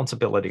a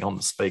responsibility on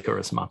the speaker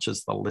as much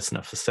as the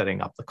listener for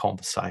setting up the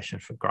conversation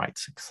for great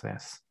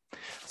success.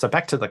 So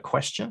back to the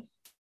question.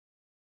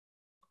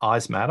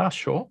 Eyes matter,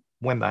 sure,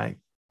 when they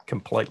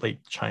completely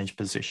change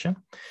position.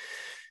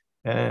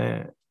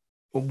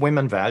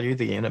 Women value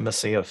the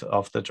intimacy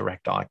of the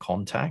direct eye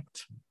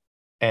contact.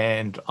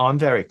 And I'm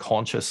very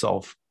conscious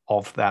of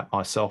that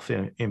myself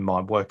in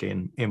my work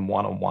in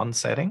one-on-one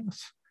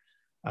settings.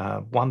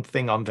 One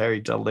thing I'm very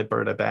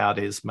deliberate about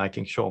is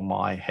making sure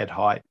my head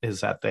height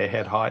is at their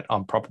head height.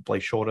 I'm probably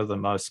shorter than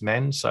most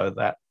men, so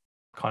that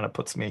kind of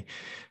puts me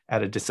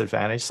at a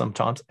disadvantage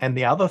sometimes. And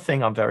the other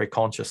thing I'm very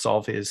conscious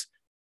of is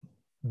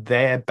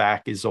their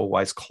back is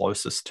always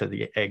closest to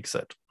the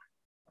exit.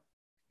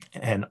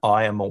 And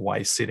I am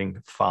always sitting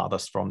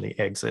farthest from the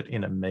exit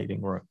in a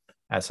meeting room,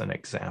 as an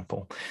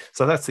example.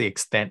 So that's the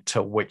extent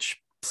to which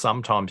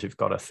sometimes you've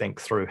got to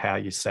think through how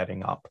you're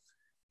setting up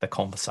the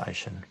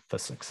conversation for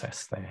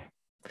success there.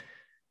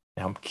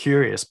 Now, I'm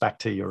curious, back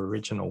to your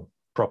original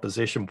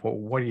proposition,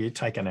 what are you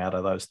taking out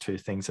of those two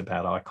things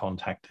about eye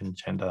contact and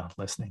gender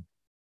listening?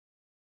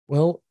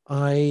 Well,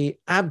 I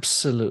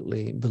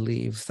absolutely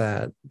believe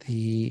that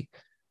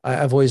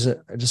I've always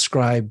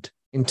described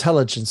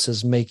intelligence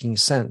as making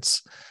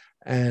sense.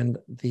 And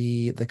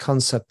the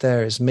concept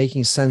there is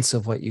making sense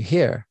of what you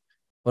hear,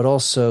 but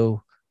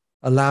also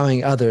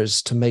allowing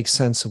others to make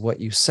sense of what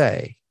you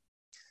say.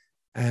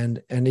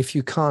 And if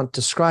you can't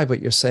describe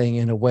what you're saying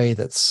in a way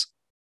that's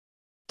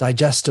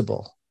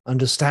digestible,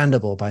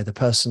 understandable by the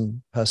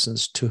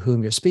persons to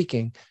whom you're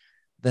speaking,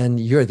 then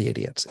you're the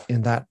idiot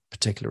in that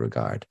particular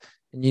regard.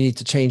 And you need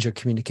to change your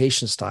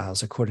communication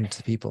styles according to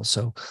the people.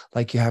 So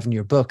like you have in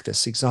your book,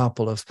 this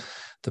example of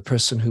the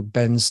person who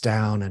bends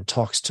down and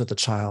talks to the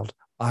child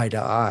eye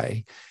to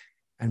eye,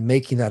 and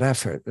making that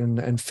effort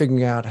and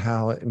figuring out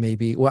how it may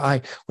be.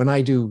 Well, when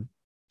I do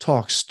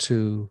talks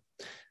to,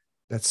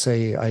 let's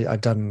say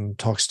I've done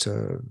talks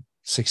to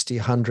 60,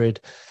 100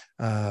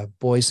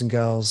 boys and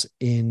girls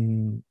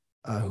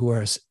who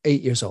are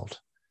 8 years old.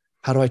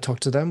 How do I talk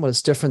to them? Well,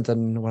 it's different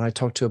than when I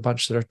talk to a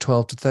bunch that are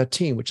 12 to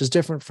 13, which is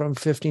different from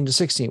 15 to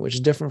 16, which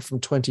is different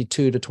from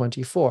 22 to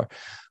 24,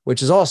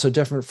 which is also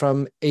different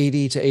from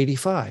 80 to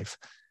 85,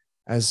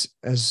 as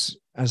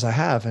I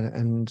have.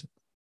 And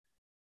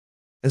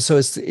so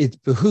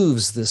it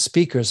behooves the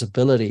speaker's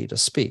ability to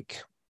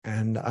speak.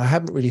 And I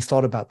haven't really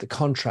thought about the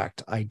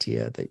contract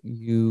idea that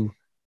you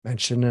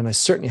mentioned, and I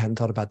certainly hadn't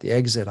thought about the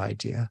exit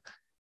idea,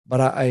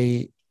 but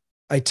I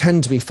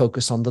tend to be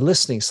focused on the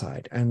listening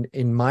side. And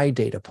in my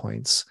data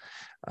points,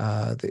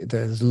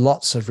 there's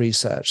lots of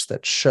research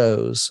that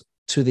shows,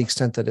 to the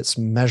extent that it's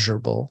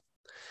measurable,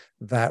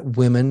 that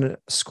women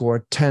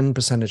score 10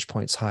 percentage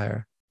points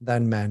higher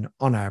than men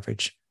on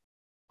average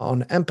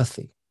on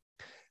empathy.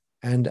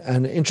 And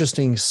an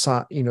interesting,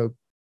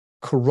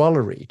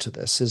 corollary to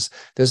this is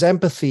there's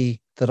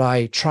empathy that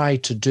I try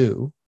to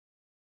do,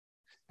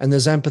 and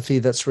there's empathy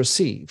that's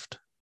received.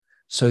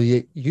 So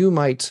you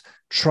might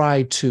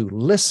try to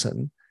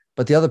listen,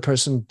 but the other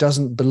person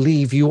doesn't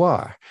believe you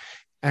are.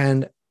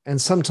 And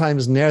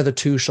sometimes ne'er the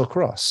two shall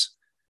cross,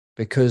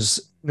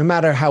 because no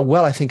matter how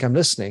well I think I'm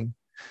listening,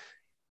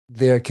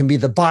 there can be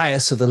the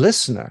bias of the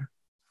listener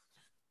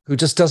who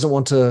just doesn't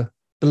want to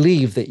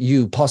believe that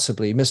you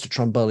possibly, Mr.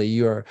 Trimboli,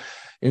 you're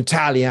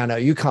Italiano,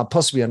 you can't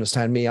possibly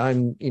understand me.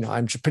 I'm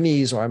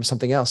Japanese, or I'm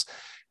something else.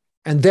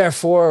 And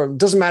therefore, it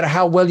doesn't matter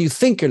how well you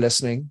think you're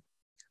listening,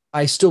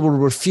 I still will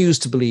refuse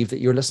to believe that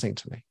you're listening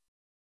to me.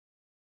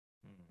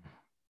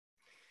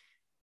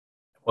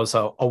 It was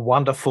a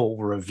wonderful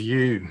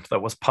review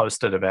that was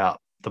posted about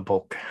the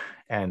book,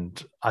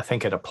 and I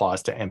think it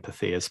applies to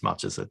empathy as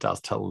much as it does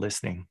to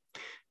listening.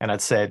 And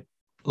it said,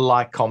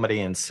 like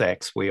comedy and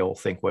sex, we all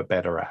think we're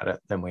better at it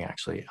than we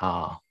actually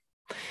are.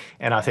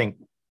 And I think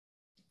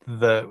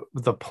the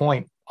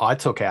point I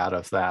took out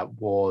of that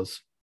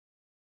was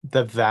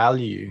the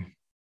value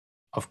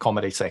of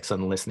comedy, sex,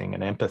 and listening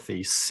and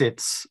empathy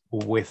sits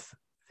with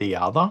the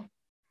other,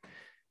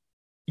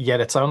 yet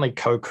it's only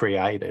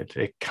co-created.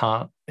 It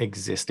can't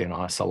exist in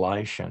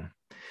isolation.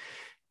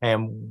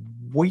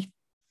 And we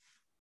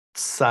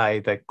say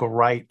that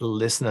great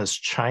listeners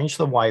change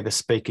the way the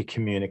speaker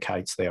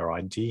communicates their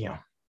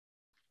idea,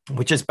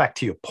 which is back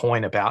to your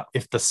point about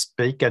if the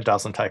speaker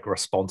doesn't take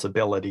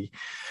responsibility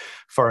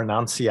for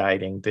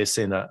enunciating this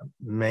in a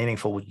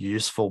meaningful,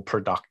 useful,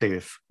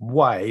 productive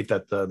way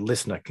that the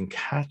listener can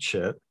catch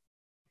it,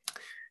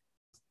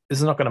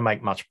 is not going to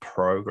make much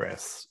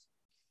progress.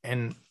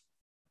 And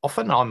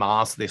often I'm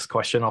asked this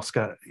question,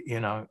 Oscar,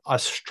 I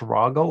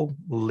struggle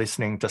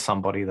listening to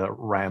somebody that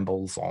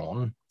rambles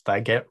on.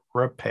 They get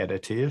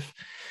repetitive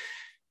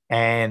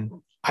and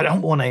I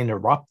don't want to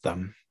interrupt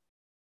them,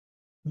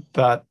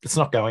 but it's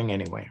not going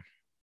anywhere.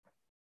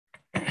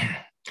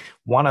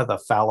 One of the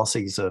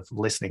fallacies of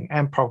listening,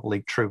 and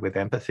probably true with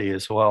empathy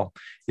as well,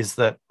 is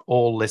that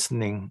all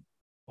listening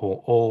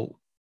or all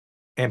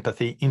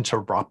empathy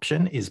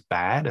interruption is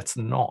bad. It's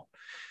not.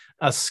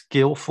 A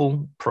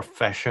skillful,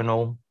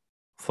 professional,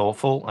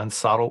 thoughtful, and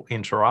subtle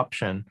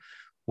interruption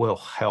will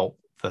help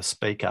the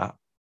speaker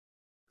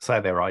say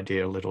their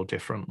idea a little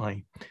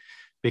differently,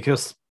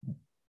 because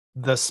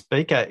the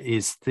speaker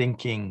is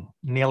thinking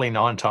nearly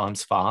 9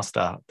 times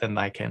faster than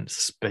they can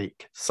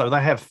speak. So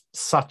they have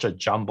such a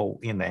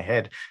jumble in their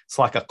head. It's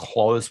like a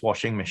clothes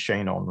washing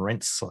machine on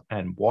rinse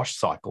and wash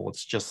cycle.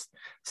 It's just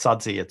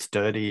sudsy, it's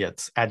dirty,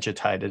 it's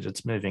agitated,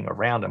 it's moving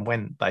around. And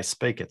when they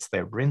speak, it's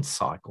their rinse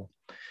cycle.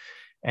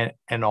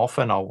 And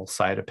often I will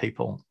say to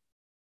people,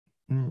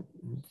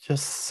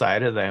 just say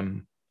to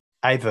them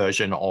a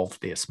version of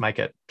this, make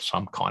it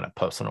some kind of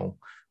personal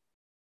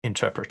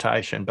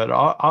interpretation. But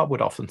I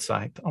would often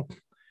say, oh,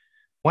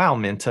 wow,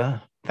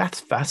 Minter, that's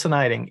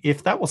fascinating.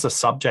 If that was a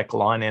subject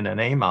line in an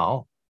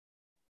email,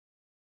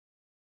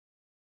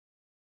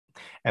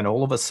 and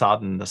all of a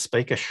sudden the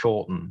speaker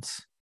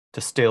shortens,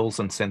 distills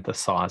and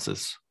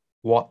synthesizes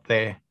what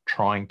they're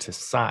trying to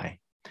say.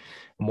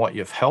 And what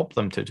you've helped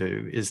them to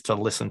do is to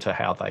listen to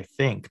how they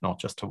think, not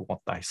just to what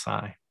they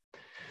say.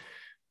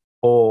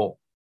 Or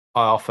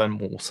I often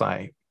will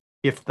say,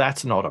 if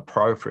that's not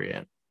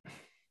appropriate,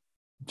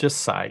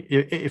 just say,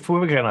 if we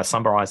were going to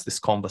summarize this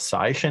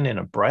conversation in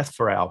a breath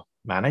for our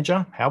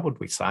manager, how would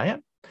we say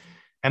it?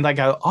 And they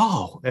go,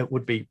 oh, it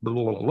would be blah,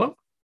 blah, blah.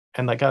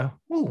 And they go,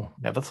 oh,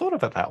 never thought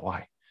of it that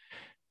way.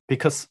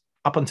 Because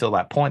up until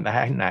that point, they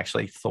hadn't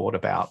actually thought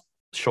about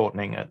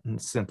shortening it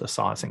and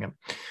synthesizing it.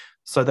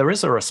 So there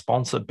is a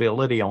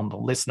responsibility on the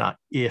listener,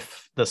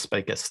 if the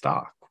speaker's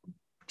stuck,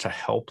 to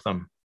help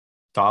them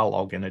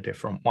dialogue in a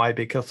different way,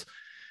 because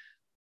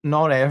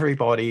not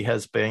everybody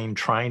has been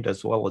trained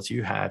as well as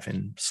you have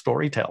in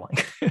storytelling.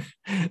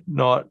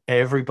 Not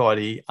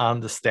everybody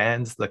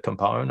understands the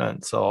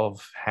components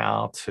of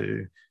how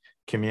to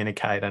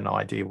communicate an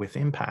idea with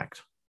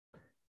impact.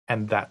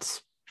 And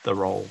that's the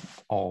role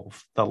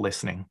of the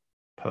listening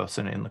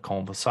person in the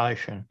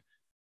conversation,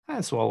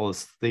 as well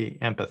as the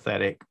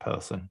empathetic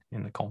person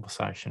in the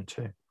conversation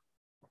too.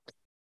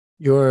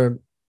 Your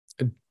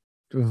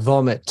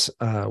vomit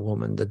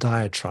woman, the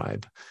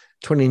diatribe,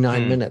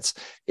 29 minutes,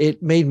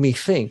 it made me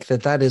think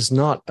that that is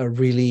not a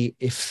really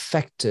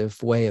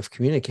effective way of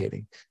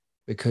communicating,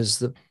 because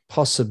the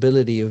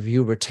possibility of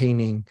you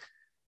retaining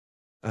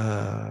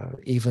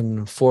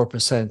even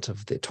 4%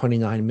 of the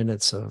 29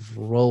 minutes of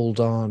rolled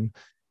on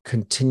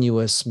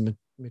continuous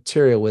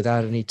material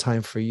without any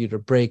time for you to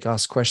break,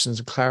 ask questions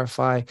and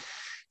clarify,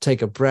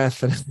 take a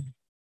breath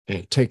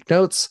and take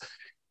notes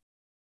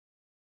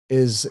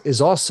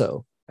is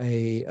also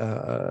a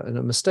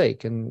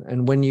mistake.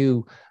 And when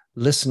you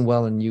listen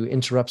well and you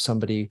interrupt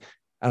somebody,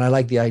 and I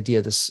like the idea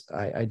of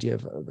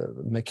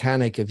the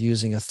mechanic of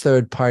using a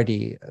third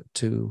party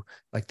to,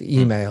 like the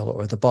email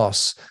or the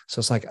boss. So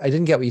it's like, I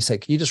didn't get what you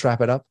said. Can you just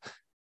wrap it up?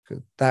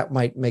 That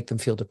might make them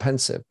feel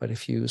defensive. But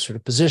if you sort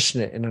of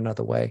position it in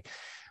another way,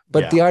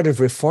 but the art of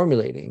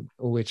reformulating,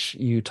 which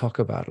you talk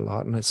about a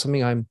lot, and it's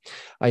something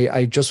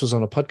I just was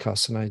on a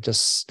podcast,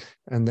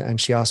 and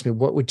and she asked me,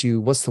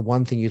 what's the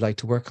one thing you'd like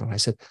to work on? I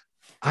said,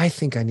 I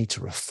think I need to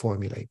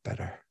reformulate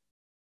better.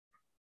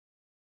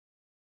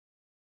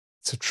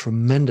 It's a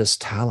tremendous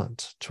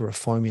talent to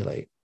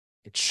reformulate.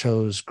 It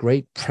shows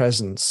great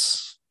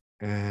presence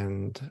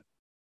and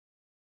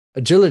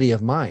agility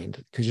of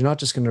mind, because you're not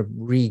just going to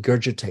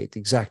regurgitate the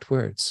exact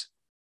words.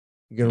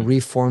 You're going to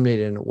reformulate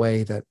it in a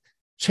way that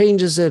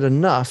changes it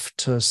enough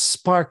to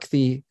spark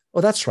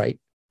oh, that's right.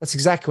 That's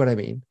exactly what I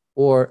mean.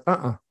 Or,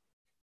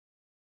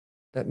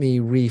 let me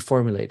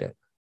reformulate it.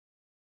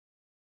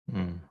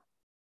 And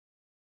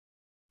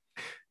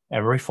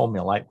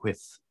reformulate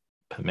with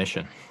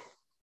permission.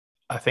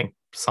 I think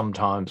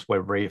sometimes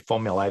we're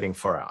reformulating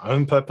for our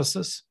own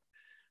purposes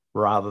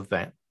rather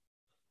than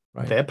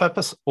their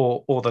purpose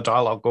or the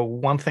dialogue. Or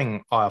one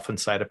thing I often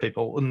say to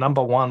people,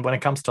 number one, when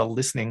it comes to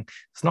listening,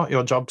 it's not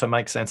your job to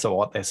make sense of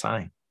what they're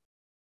saying.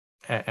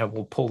 And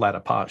we'll pull that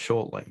apart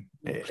shortly.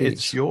 Please.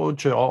 It's your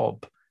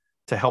job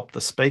to help the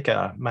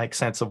speaker make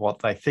sense of what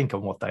they think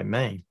and what they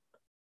mean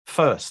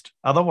first.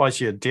 Otherwise,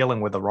 you're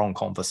dealing with the wrong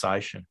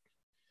conversation.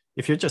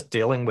 If you're just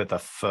dealing with the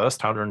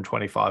first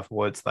 125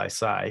 words they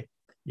say,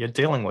 you're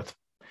dealing with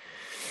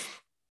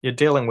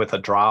a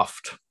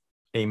draft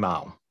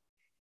email.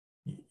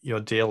 You're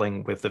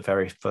dealing with the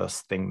very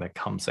first thing that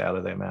comes out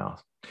of their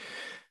mouth.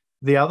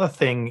 The other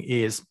thing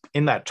is,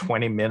 in that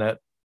 20-minute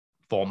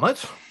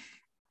format,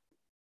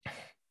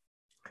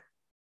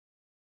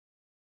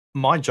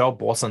 my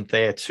job wasn't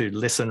there to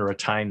listen,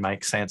 retain,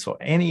 make sense, or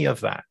any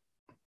of that.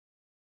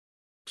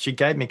 She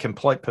gave me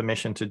complete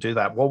permission to do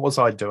that. What was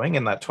I doing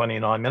in that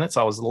 29 minutes?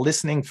 I was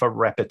listening for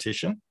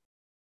repetition,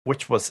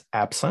 which was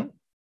absent.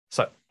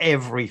 So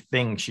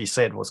everything she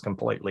said was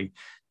completely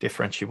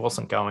different. She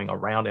wasn't going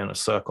around in a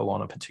circle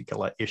on a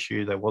particular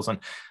issue. There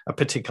wasn't a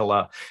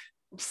particular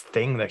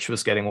thing that she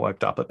was getting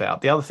worked up about.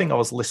 The other thing I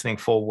was listening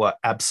for were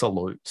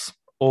absolutes,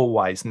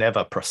 always,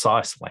 never,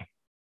 precisely,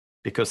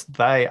 because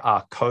they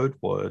are code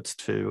words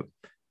to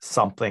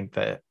something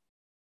that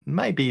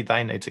maybe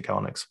they need to go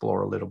and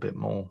explore a little bit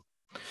more.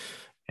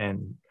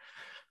 And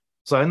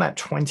so in that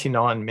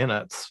 29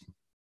 minutes,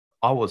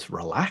 I was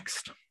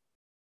relaxed.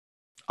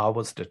 I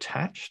was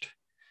detached,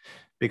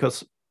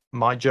 because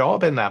my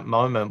job in that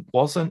moment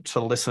wasn't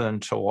to listen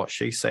to what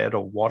she said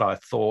or what I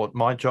thought.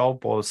 My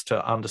job was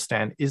to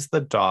understand, is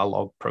the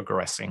dialogue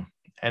progressing?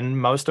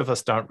 And most of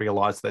us don't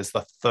realize there's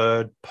the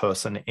third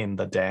person in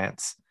the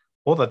dance,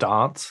 or the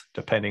dance,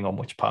 depending on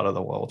which part of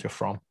the world you're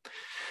from.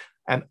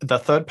 And the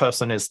third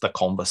person is the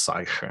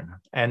conversation.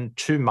 And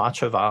too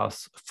much of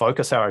us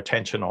focus our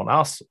attention on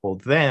us or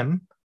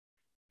them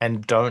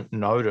and don't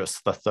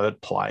notice the third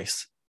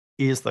place.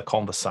 Is the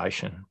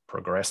conversation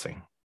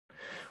progressing?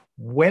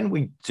 When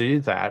we do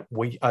that,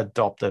 we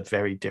adopt a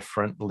very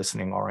different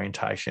listening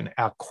orientation.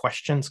 Our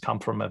questions come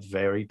from a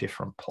very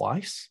different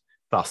place.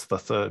 Thus, the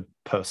third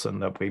person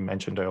that we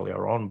mentioned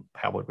earlier on,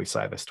 how would we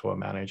say this to a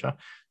manager?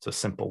 It's a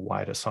simple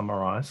way to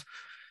summarize.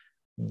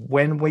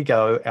 When we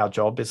go, our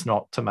job is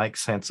not to make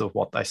sense of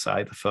what they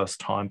say the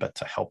first time, but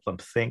to help them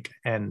think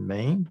and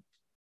mean.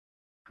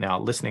 Now,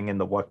 listening in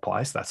the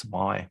workplace, that's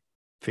my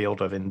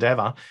field of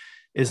endeavor.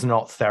 is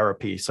not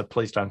therapy. So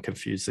please don't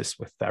confuse this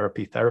with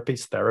therapy. Therapy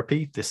is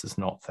therapy. This is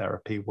not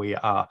therapy. We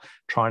are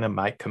trying to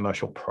make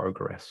commercial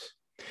progress.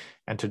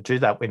 And to do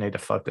that, we need to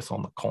focus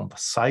on the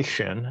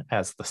conversation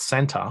as the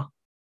center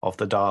of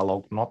the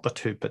dialogue, not the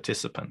two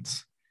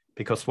participants.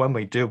 Because when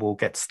we do, we'll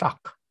get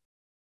stuck.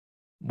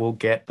 We'll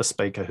get the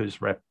speaker who's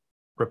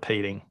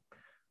repeating,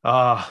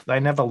 they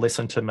never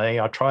listened to me.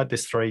 I tried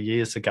this 3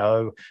 years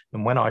ago.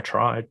 And when I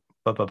tried,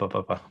 blah, blah, blah,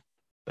 blah, blah.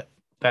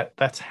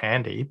 That's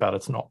handy, but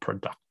it's not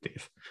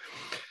productive.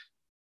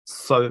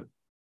 So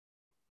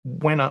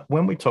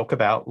when we talk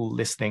about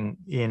listening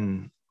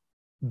in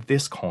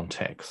this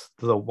context,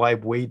 the way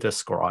we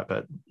describe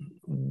it,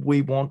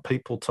 we want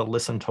people to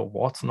listen to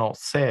what's not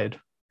said,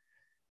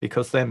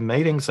 because their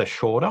meetings are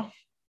shorter,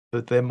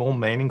 but they're more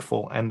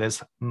meaningful, and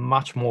there's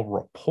much more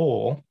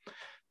rapport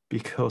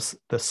because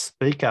the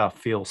speaker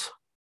feels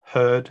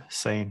heard,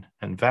 seen,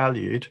 and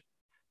valued,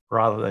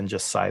 rather than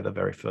just say the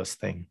very first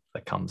thing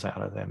that comes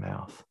out of their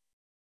mouth.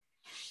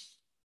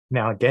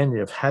 Now, again,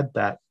 you've had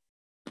that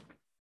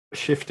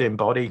shift in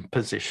body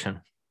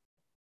position.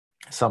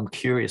 So I'm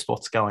curious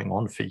what's going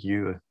on for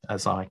you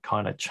as I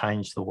kind of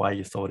changed the way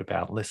you thought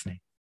about listening.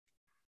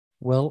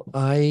 Well,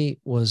 I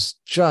was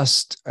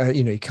just,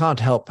 you can't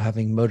help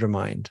having motor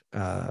mind,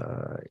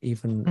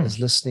 even as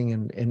listening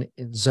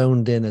and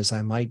zoned in as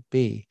I might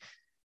be,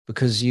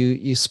 because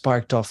you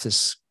sparked off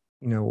this,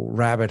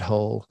 rabbit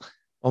hole,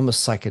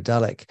 almost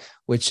psychedelic,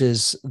 which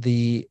is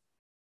the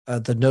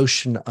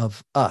notion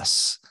of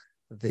us,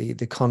 the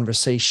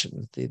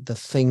conversation, the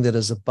thing that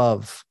is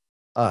above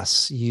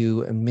us,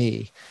 you and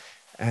me,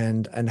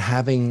 and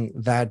having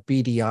that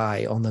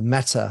BDI on the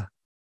meta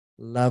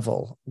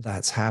level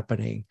that's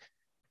happening.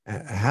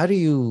 How do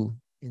you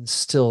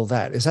instill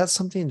that? Is that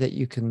something that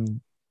you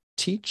can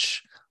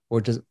teach,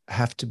 or does it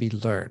have to be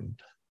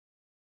learned?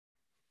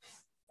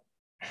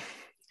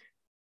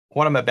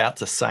 What I'm about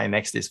to say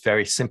next is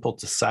very simple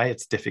to say.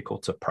 It's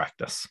difficult to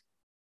practice.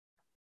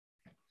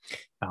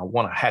 I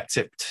want a hat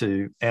tip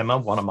to Emma,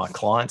 one of my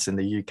clients in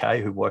the UK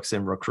who works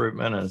in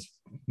recruitment and has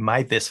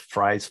made this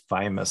phrase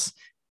famous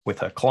with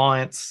her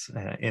clients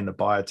in the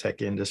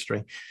biotech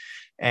industry.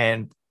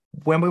 And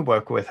when we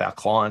work with our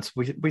clients,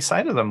 we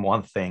say to them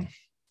one thing: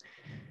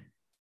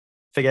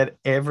 forget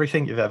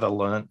everything you've ever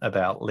learned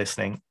about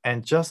listening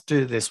and just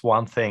do this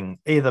one thing,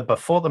 either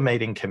before the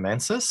meeting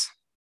commences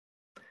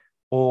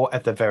or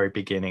at the very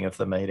beginning of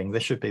the meeting.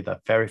 This should be the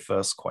very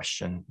first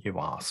question you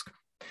ask.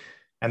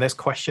 And this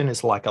question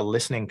is like a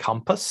listening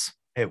compass.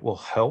 It will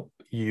help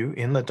you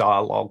in the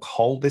dialogue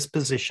hold this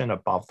position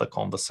above the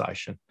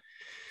conversation.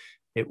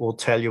 It will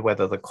tell you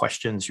whether the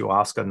questions you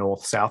ask are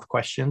north-south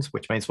questions,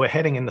 which means we're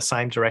heading in the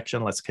same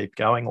direction, let's keep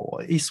going,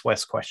 or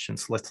east-west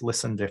questions, let's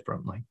listen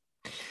differently.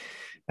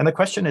 And the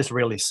question is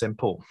really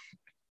simple.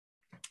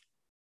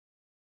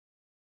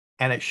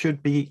 And it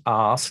should be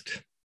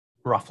asked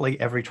roughly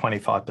every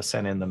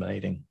 25% in the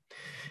meeting.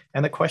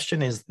 And the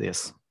question is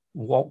this: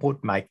 what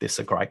would make this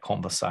a great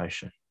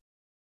conversation?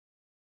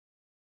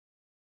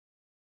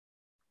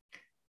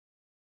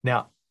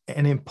 Now,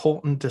 an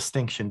important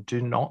distinction: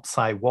 do not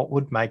say what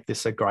would make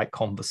this a great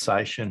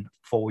conversation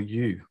for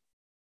you.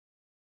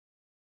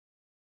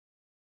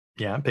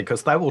 Yeah,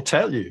 because they will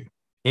tell you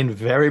in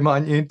very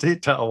minute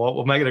detail what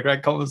will make it a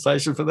great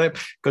conversation for them,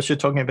 because you're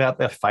talking about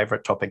their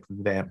favorite topic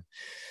then.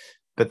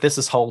 But this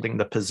is holding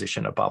the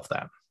position above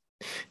that.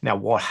 Now,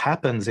 what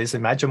happens is,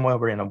 imagine where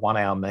we're in a 1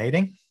 hour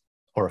meeting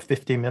or a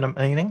 50-minute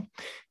meeting.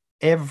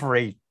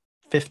 Every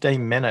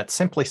 15 minutes,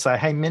 simply say,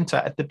 hey, Minter,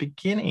 at the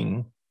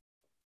beginning,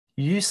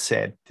 you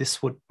said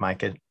this would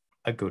make it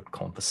a good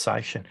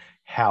conversation.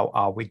 How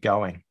are we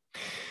going?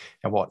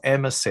 And what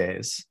Emma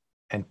says,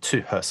 and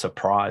to her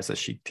surprise as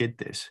she did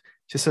this,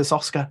 she says,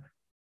 Oscar,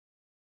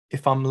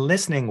 if I'm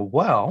listening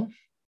well,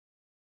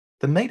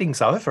 the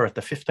meeting's over at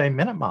the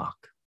 15-minute mark.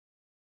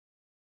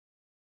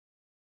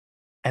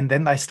 And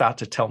then they start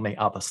to tell me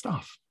other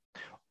stuff.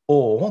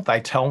 Or they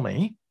tell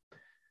me,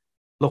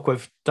 look,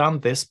 we've done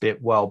this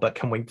bit well, but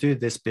can we do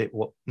this bit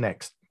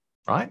next,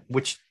 right?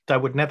 Which they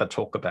would never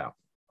talk about.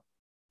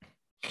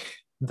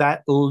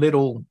 That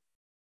little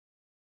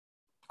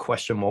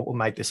question, what will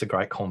make this a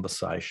great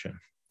conversation?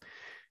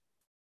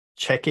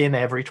 Check in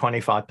every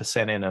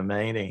 25% in a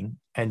meeting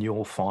and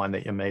you'll find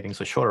that your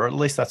meetings are shorter. At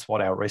least that's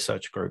what our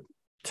research group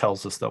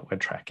tells us that we're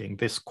tracking.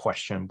 This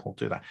question will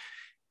do that.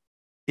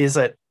 Is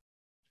it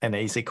an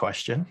easy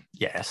question?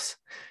 Yes.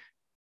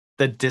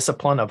 The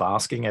discipline of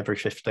asking every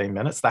 15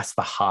 minutes, that's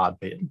the hard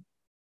bit.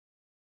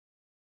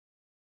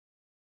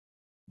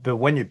 But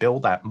when you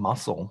build that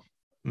muscle,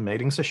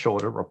 meetings are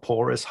shorter,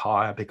 rapport is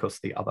higher because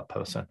the other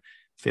person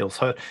feels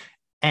heard.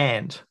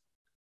 And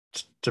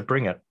to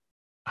bring it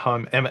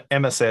home,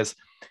 Emma says,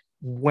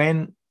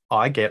 when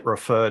I get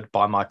referred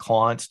by my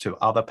clients to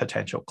other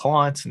potential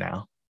clients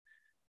now,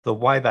 the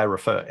way they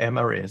refer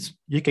Emma is,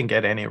 you can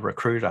get any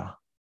recruiter,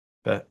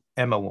 but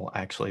Emma will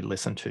actually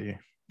listen to you.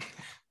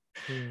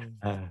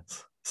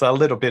 So a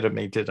little bit of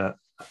me did a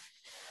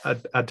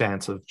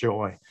dance of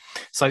joy.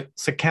 So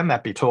can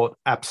that be taught?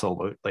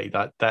 Absolutely.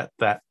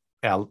 That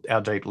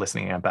our deep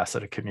listening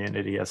ambassador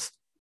community has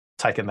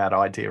taken that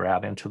idea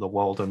out into the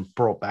world and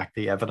brought back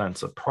the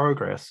evidence of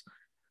progress,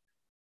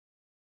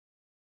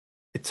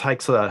 it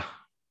takes a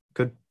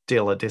good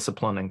deal of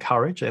discipline and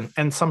courage.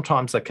 And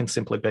sometimes it can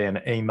simply be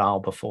an email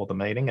before the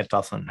meeting. It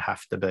doesn't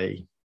have to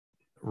be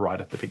right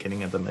at the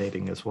beginning of the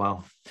meeting as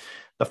well.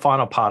 The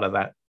final part of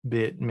that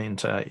bit,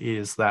 Minter,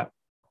 is that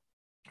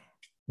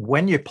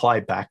when you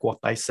play back what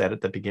they said at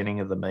the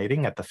beginning of the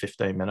meeting at the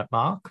 15-minute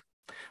mark,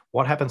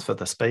 what happens for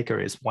the speaker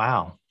is,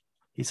 wow,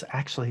 he's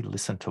actually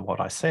listened to what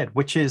I said,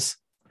 which is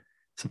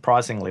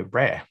surprisingly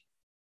rare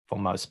for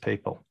most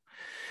people.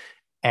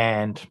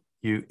 And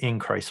you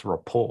increase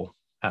rapport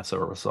as a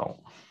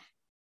result.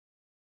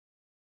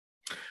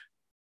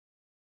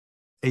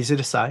 Easy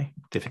to say,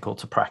 difficult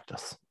to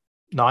practice.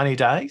 90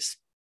 days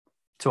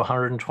to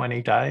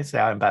 120 days,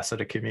 our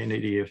ambassador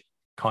community have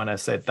kind of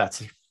said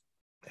that's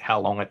how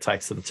long it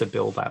takes them to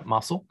build that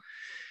muscle.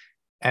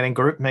 And in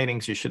group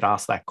meetings, you should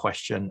ask that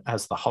question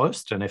as the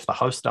host. And if the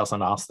host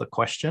doesn't ask the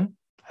question,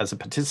 as a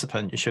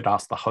participant, you should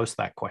ask the host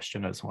that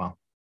question as well.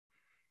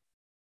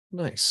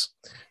 Nice.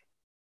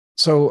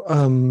 So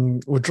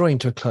we're drawing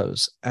to a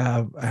close,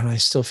 and I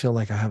still feel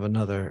like I have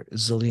another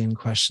zillion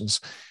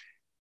questions.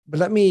 But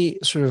let me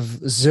sort of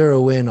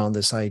zero in on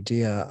this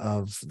idea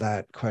of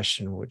that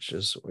question, which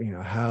is,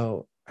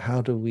 how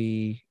do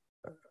we,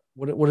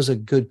 what does a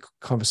good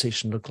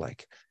conversation look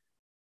like?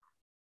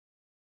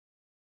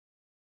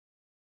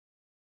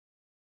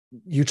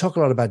 You talk a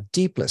lot about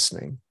deep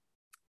listening.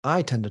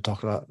 I tend to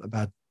talk a lot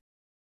about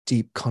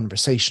deep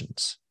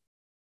conversations.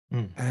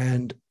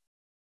 And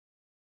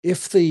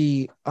if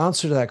the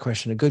answer to that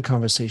question, a good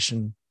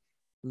conversation,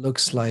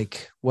 looks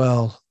like,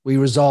 well, we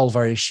resolve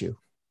our issue,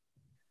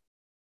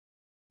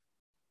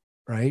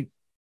 right?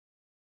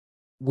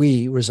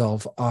 We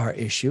resolve our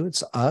issue.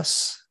 It's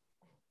us,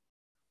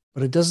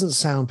 but it doesn't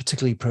sound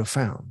particularly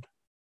profound.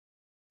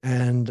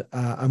 And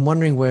I'm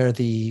wondering what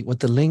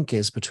the link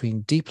is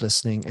between deep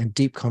listening and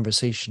deep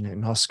conversation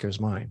in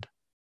Oscar's mind.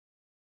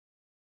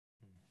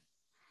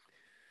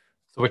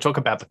 So we talk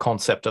about the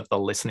concept of the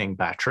listening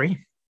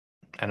battery.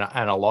 And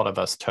a lot of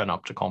us turn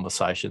up to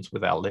conversations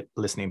with our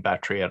listening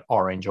battery at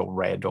orange or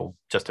red or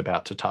just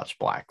about to touch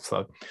black.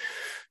 So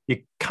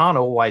you can't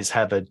always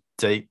have a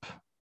deep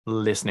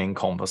listening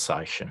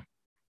conversation.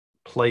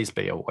 Please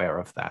be aware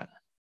of that.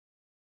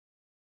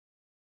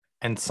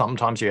 And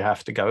sometimes you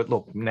have to go,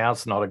 look,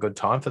 now's not a good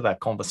time for that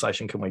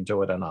conversation. Can we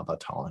do it another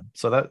time?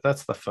 So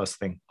that's the first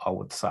thing I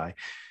would say.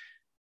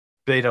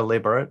 Be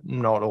deliberate.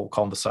 Not all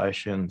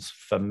conversations,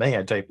 for me,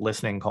 are deep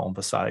listening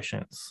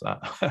conversations.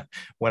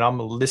 When I'm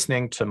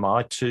listening to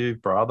my two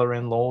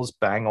brother-in-laws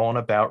bang on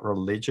about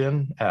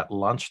religion at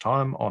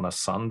lunchtime on a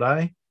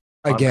Sunday,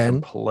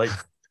 again,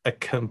 I'm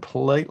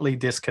completely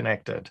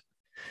disconnected.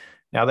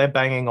 Now, they're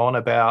banging on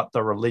about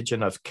the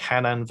religion of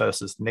Canon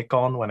versus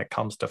Nikon when it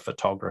comes to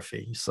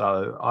photography.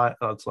 So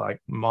it's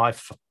like my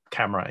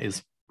camera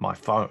is my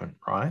phone,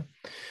 right?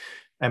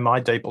 Am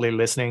I deeply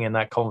listening in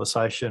that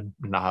conversation?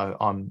 No,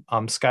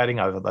 I'm skating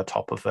over the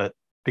top of it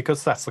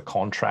because that's the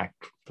contract.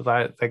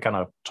 They're going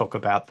to talk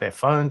about their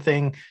phone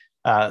thing,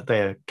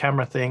 their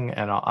camera thing,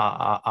 and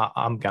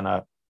I'm going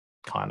to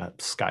kind of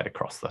skate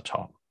across the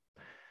top.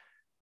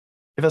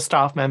 If a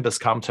staff member's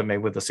come to me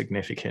with a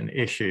significant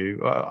issue,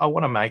 I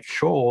want to make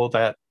sure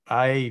that,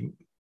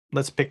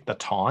 let's pick the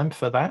time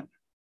for that.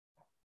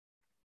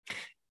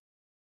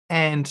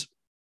 And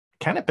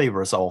can it be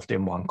resolved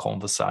in one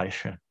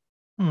conversation?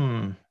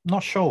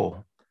 Not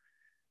sure.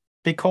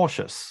 Be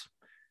cautious.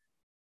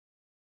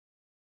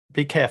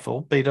 Be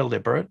careful, be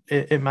deliberate.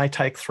 It may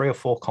take 3 or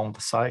 4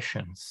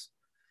 conversations.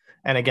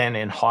 And again,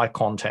 in high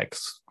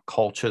context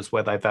cultures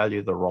where they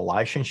value the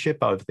relationship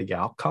over the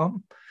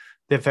outcome,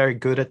 they're very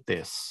good at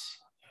this.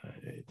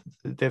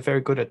 They're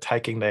very good at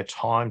taking their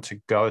time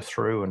to go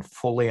through and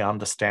fully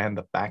understand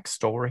the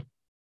backstory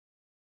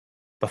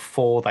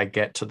before they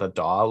get to the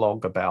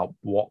dialogue about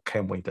what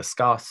can we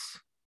discuss,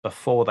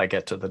 before they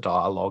get to the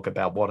dialogue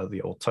about what are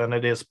the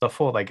alternatives,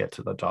 before they get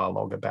to the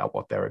dialogue about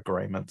what their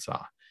agreements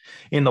are.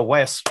 In the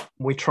West,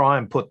 we try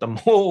and put them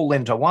all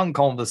into one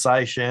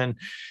conversation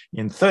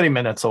in 30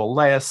 minutes or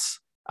less.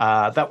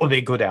 That would be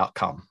a good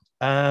outcome.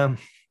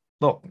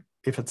 Look,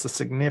 if it's a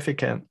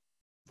significant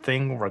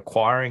thing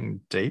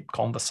requiring deep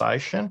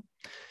conversation,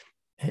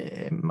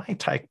 it may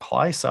take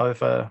place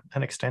over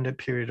an extended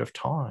period of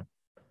time.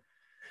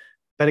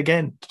 But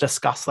again,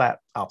 discuss that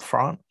up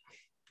front.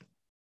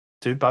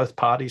 Do both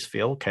parties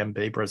feel can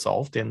be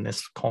resolved in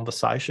this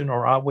conversation,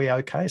 or are we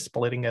okay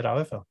splitting it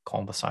over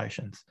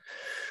conversations?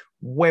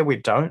 Where we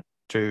don't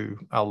do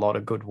a lot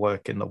of good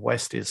work in the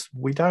West is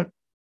we don't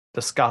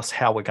discuss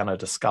how we're going to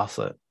discuss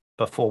it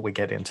before we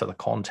get into the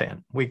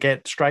content. We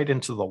get straight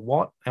into the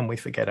what and we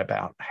forget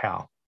about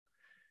how.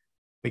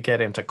 We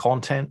get into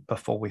content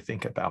before we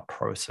think about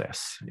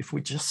process. If we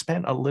just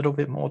spent a little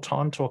bit more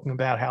time talking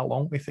about how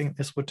long we think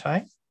this would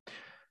take,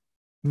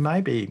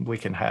 maybe we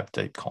can have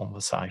deep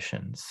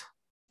conversations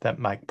that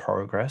make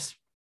progress.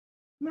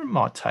 It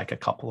might take a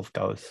couple of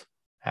goes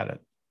at it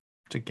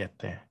to get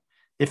there.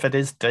 If it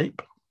is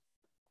deep,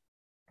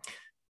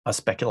 I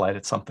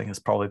speculated something has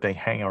probably been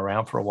hanging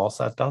around for a while,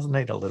 so it does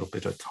need a little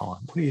bit of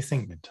time. What do you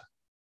think, Minter?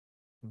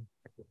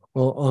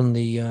 Well, on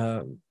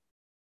the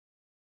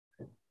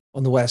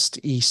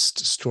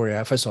west-east story,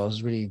 first of all, I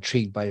was really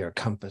intrigued by your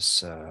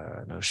compass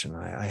notion.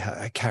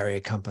 I carry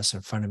a compass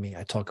in front of me.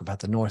 I talk about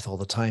the north all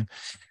the time,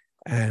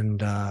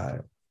 and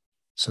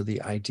so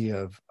the idea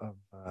of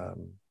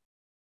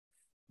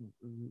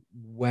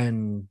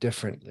when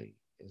differently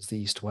is the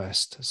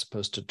east-west as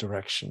opposed to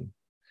direction,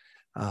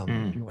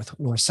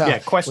 north-south. Yeah,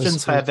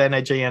 questions have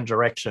energy and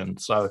direction,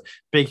 so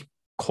be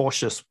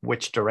cautious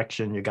which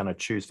direction you're going to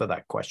choose for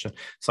that question.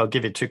 So I'll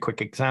give you two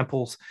quick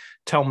examples.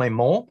 Tell me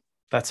more.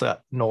 That's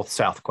a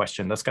north-south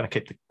question. That's going to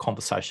keep the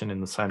conversation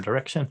in the same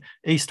direction.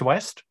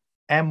 East-west,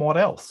 and what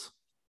else?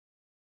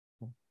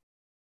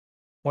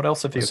 What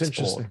else have you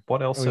explored?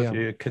 What else have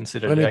you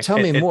considered? When you tell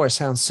me more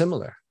sounds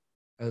similar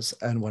as,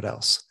 and what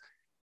else?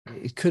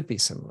 It could be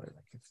similar.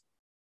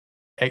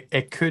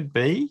 It could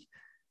be,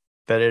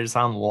 but it is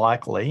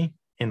unlikely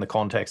in the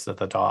context of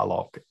the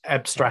dialogue.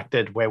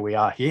 Abstracted where we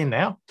are here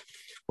now,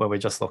 where we're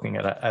just looking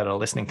at a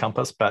listening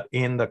compass, but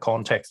in the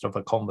context of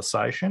a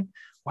conversation,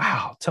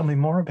 wow, tell me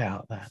more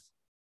about that.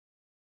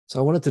 So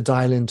I wanted to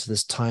dial into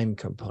this time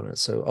component.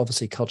 So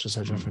obviously cultures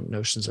have different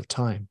notions of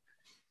time.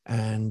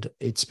 And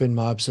it's been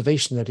my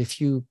observation that if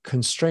you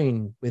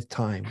constrain with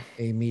time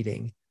a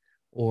meeting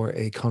or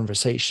a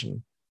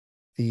conversation,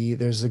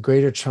 there's a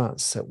greater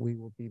chance that we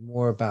will be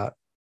more about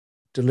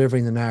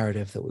delivering the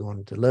narrative that we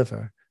want to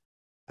deliver,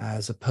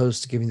 as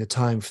opposed to giving the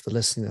time for the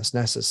listening that's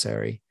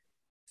necessary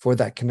for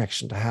that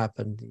connection to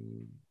happen,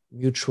 the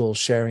mutual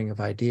sharing of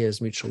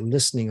ideas, mutual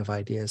listening of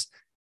ideas.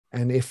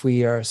 And if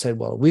we are said,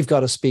 well, we've got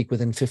to speak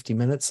within 50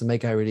 minutes and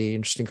make a really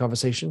interesting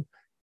conversation,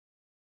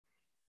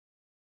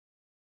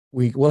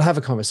 we will have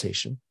a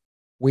conversation.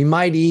 We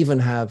might even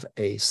have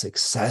a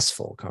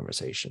successful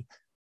conversation,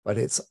 but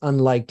it's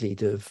unlikely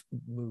to have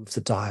moved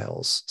the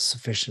dials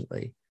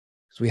sufficiently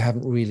because we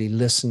haven't really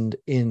listened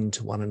in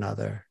to one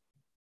another.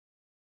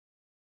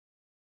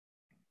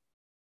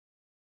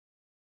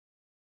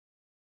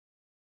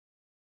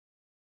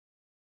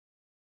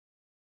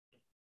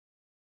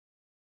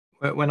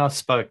 When I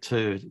spoke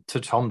to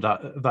Tom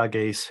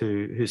Varghese,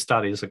 who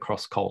studies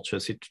across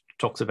cultures, he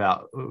talks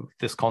about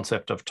this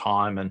concept of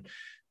time, and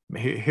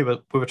we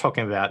were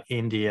talking about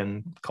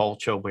Indian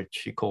culture,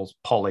 which he calls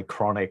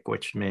polychronic,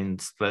 which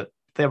means that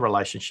their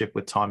relationship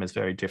with time is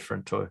very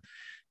different to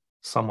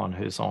someone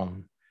who's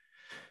on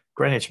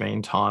Greenwich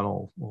Mean Time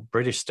or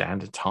British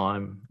Standard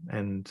Time.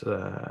 And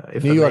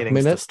if New the York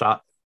meeting's minute. to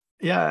start,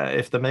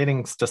 if the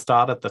meeting's to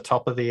start at the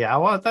top of the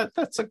hour,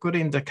 that's a good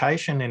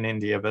indication in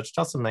India, but it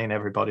doesn't mean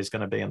everybody's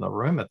going to be in the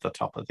room at the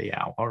top of the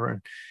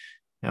hour.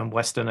 And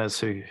Westerners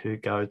who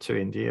go to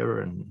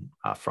India and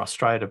are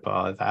frustrated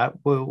by that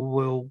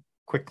will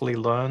quickly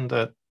learn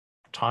that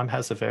time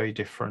has a very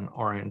different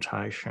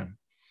orientation.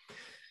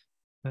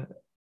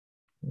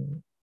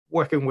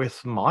 Working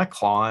with my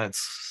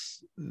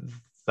clients,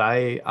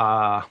 they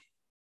are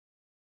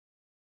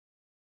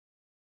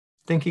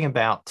thinking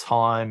about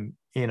time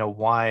in a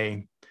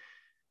way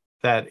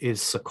that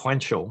is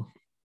sequential.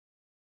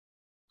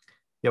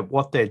 Yet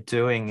what they're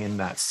doing in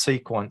that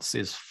sequence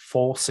is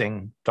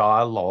forcing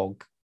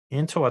dialogue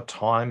into a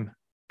time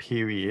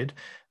period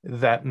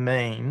that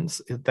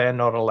means they're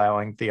not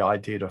allowing the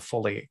idea to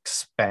fully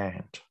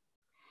expand.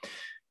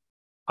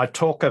 I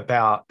talk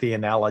about the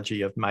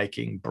analogy of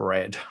making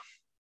bread.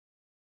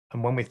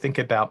 And when we think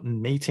about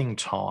meeting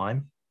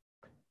time,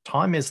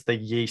 time is the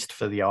yeast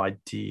for the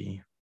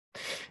idea.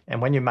 And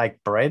when you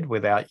make bread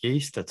without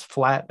yeast, it's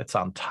flat, it's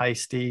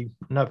untasty,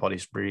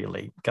 nobody's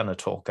really going to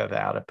talk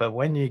about it. But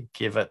when you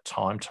give it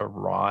time to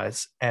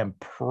rise and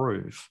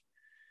prove,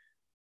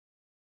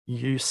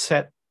 you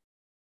set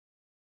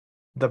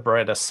the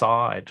bread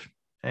aside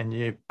and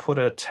you put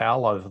a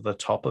towel over the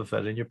top of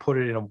it and you put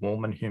it in a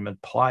warm and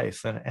humid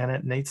place, and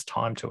it needs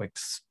time to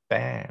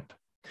expand.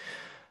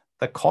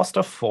 The cost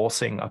of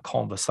forcing a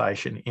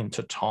conversation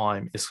into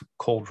time is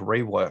called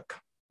rework.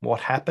 What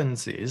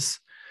happens is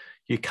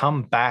you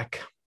come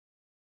back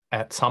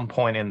at some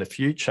point in the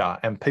future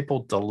and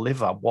people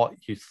deliver what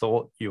you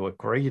thought you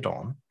agreed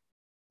on.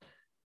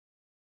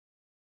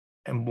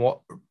 And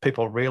what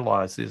people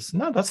realize is,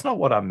 no, that's not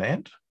what I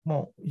meant.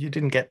 Well, you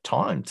didn't get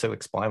time to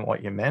explain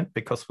what you meant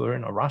because we're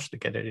in a rush to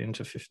get it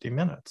into 50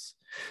 minutes.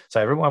 So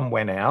everyone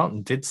went out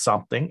and did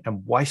something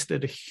and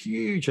wasted a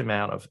huge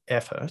amount of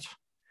effort,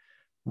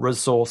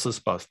 resources,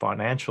 both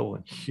financial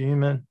and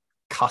human,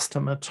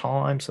 customer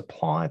time,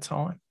 supply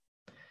time.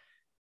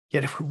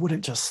 Yet if we would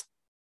have just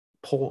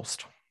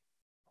paused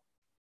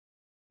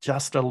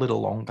just a little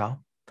longer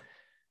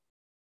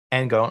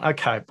and gone,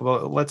 okay,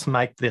 well, let's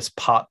make this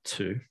part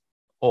 2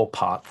 or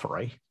part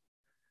 3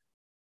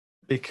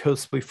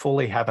 because we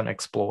fully haven't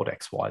explored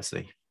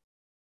XYZ.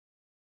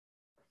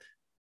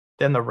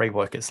 Then the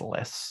rework is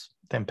less.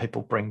 Then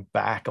people bring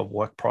back a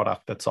work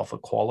product that's of a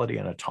quality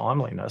and a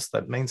timeliness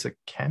that means it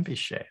can be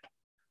shared.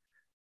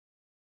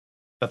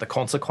 But the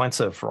consequence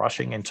of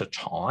rushing into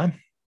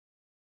time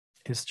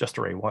is just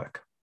a rework.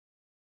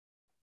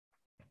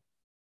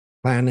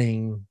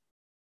 planning,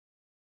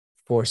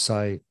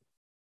 foresight,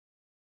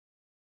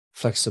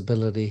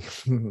 flexibility,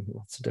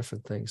 lots of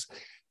different things.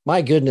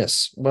 My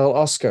goodness. Well,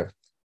 Oscar,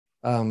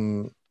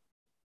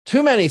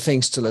 too many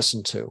things to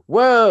listen to.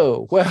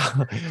 Whoa.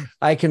 Well,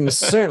 I can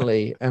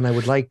certainly, and I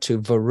would like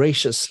to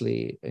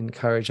voraciously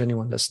encourage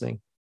anyone listening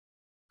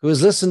who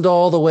has listened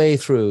all the way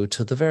through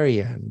to the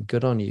very end,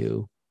 good on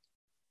you,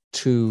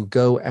 to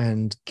go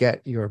and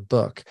get your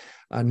book.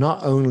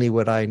 Not only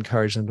would I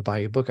encourage them to buy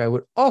your book, I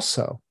would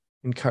also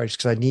encourage,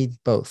 because I need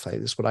both,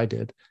 this is what I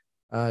did,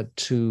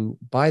 to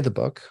buy the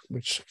book,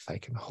 which I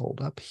can hold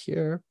up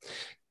here,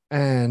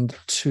 and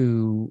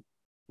to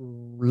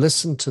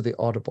listen to the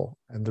Audible.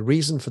 And the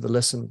reason for the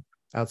listen,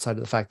 outside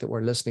of the fact that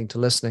we're listening to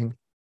listening,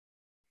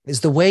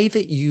 is the way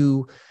that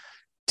you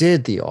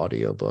did the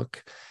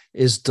audiobook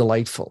is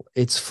delightful.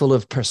 It's full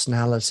of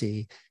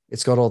personality.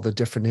 It's got all the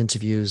different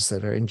interviews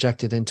that are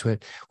injected into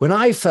it. When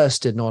I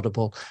first did an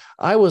Audible,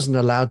 I wasn't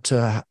allowed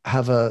to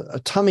have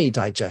a tummy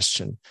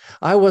digestion.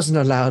 I wasn't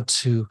allowed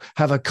to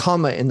have a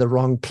comma in the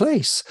wrong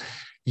place.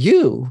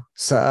 You,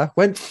 sir,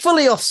 went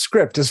fully off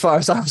script as far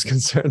as I was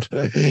concerned.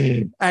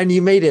 And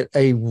you made it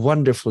a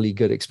wonderfully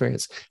good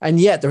experience. And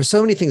yet there were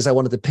so many things I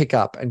wanted to pick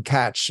up and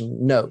catch and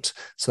note.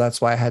 So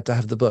that's why I had to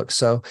have the book.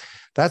 So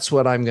that's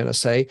what I'm going to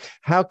say.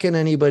 How can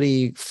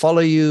anybody follow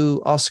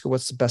you? Oscar,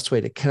 what's the best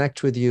way to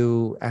connect with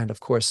you? And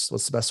of course,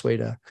 what's the best way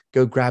to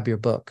go grab your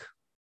book?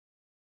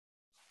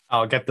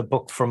 I'll get the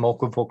book from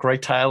Awkward Book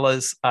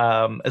retailers.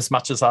 As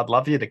much as I'd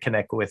love you to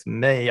connect with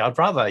me, I'd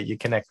rather you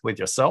connect with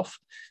yourself.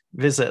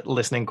 Visit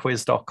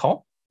listeningquiz.com.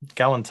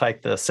 Go and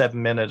take the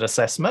 7-minute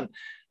assessment.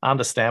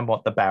 Understand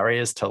what the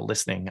barriers to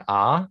listening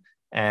are.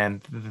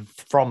 And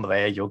from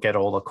there, you'll get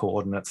all the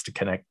coordinates to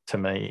connect to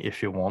me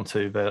if you want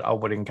to. But I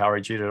would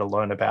encourage you to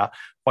learn about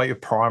what your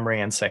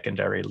primary and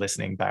secondary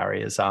listening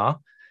barriers are.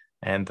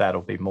 And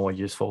that'll be more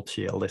useful to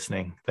your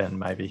listening than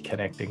maybe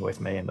connecting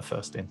with me in the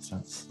first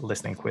instance.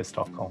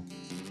 Listeningquiz.com.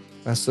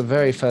 That's the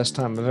very first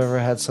time I've ever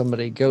had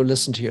somebody go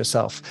listen to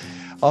yourself.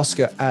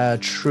 Oscar, a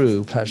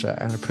true pleasure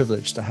and a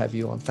privilege to have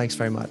you on. Thanks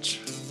very much.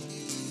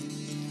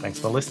 Thanks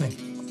for listening.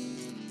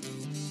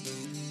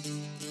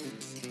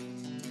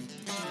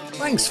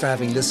 Thanks for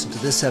having listened to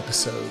this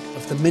episode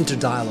of the Minter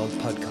Dialogue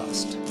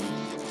podcast.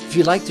 If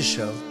you like the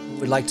show and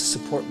would like to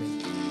support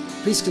me,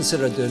 please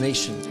consider a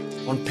donation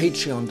on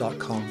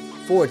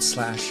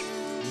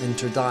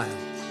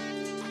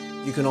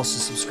patreon.com/MinterDial. You can also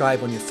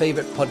subscribe on your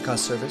favorite podcast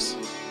service.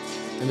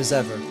 And as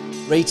ever,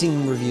 rating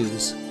and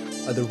reviews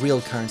are the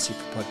real currency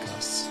for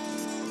podcasts.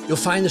 You'll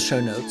find the show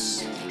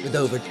notes with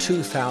over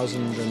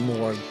 2,000 and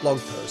more blog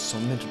posts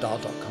on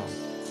minterdial.com.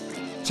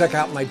 Check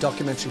out my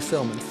documentary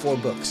film and 4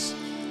 books,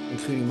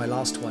 including my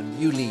last one,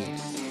 You Lead,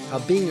 How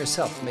Being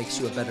Yourself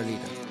Makes You a Better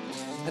Leader.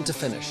 And to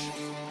finish,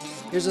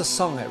 here's a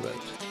song I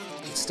wrote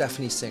with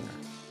Stephanie Singer,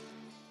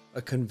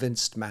 A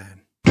Convinced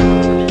Man.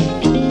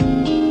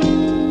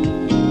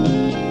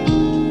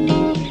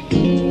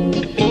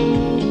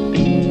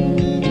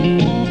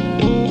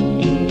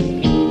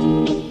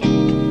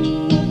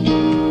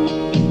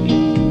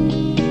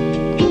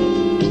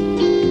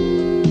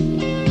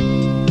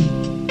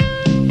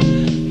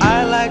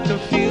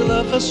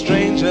 A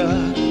stranger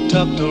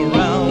tucked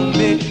around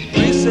me,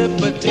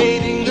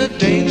 precipitating the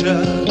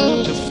danger.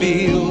 To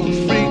feel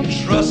free,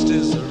 trust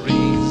is the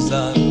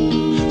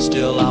reason.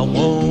 Still I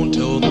won't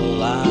toe the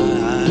line.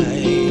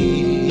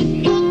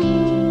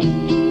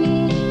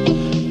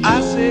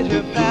 I sit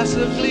here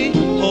passively,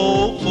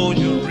 hope for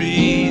your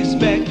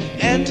respect,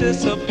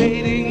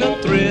 anticipating the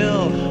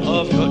thrill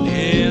of your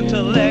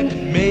intellect.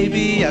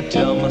 Maybe I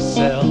tell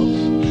myself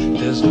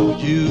there's no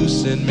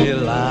use in me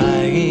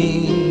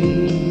lying.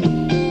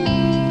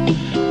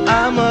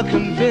 I'm a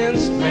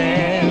convinced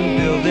man,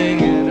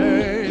 building an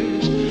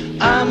urge.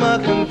 I'm a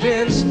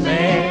convinced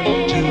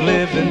man, to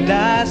live and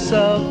die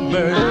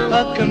submerged.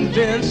 A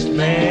convinced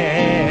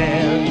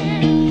man,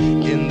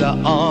 in the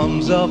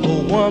arms of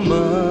a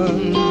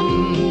woman.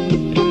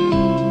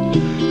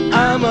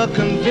 I'm a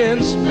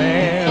convinced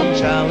man,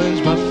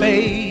 challenge my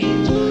fate.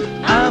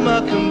 I'm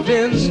a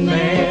convinced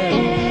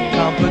man,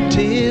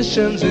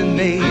 competition's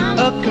innate.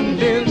 A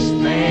convinced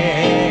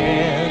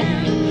man,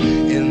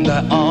 in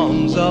the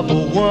arms of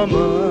a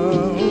woman.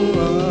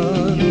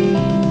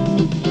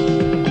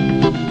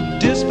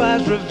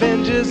 Despise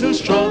revenges and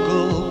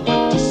struggle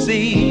with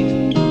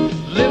deceit.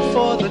 Live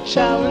for the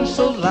challenge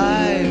so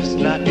life's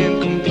not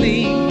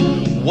incomplete.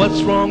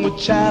 What's wrong with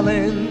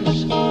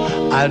challenge?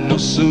 I know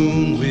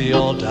soon we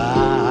all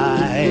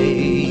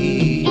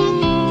die.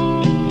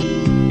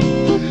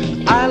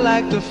 I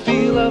like the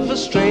feel of a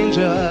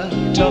stranger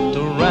tucked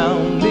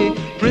around me,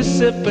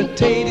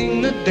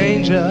 precipitating the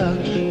danger.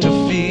 To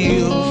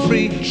feel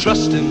free,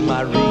 trust in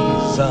my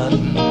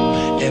reason,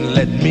 and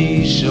let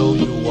me show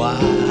you why.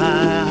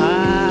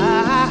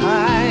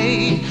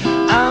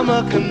 I'm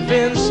a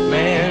convinced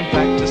man,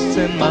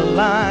 practicing my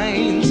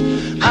lines.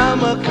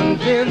 I'm a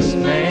convinced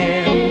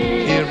man,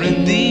 here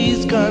in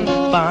these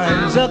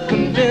confines. A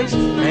convinced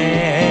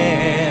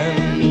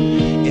man,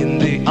 in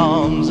the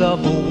arms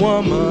of a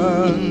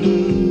woman.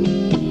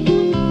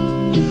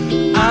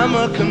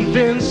 I'm a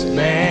convinced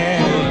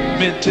man,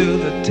 bit to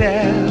the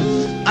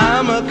test.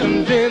 I'm a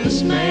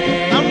convinced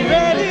man. I'm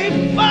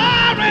ready for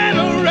an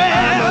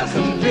arrest.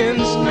 I'm a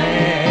convinced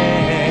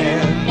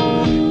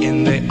man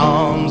in the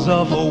arms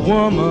of a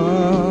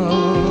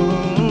woman.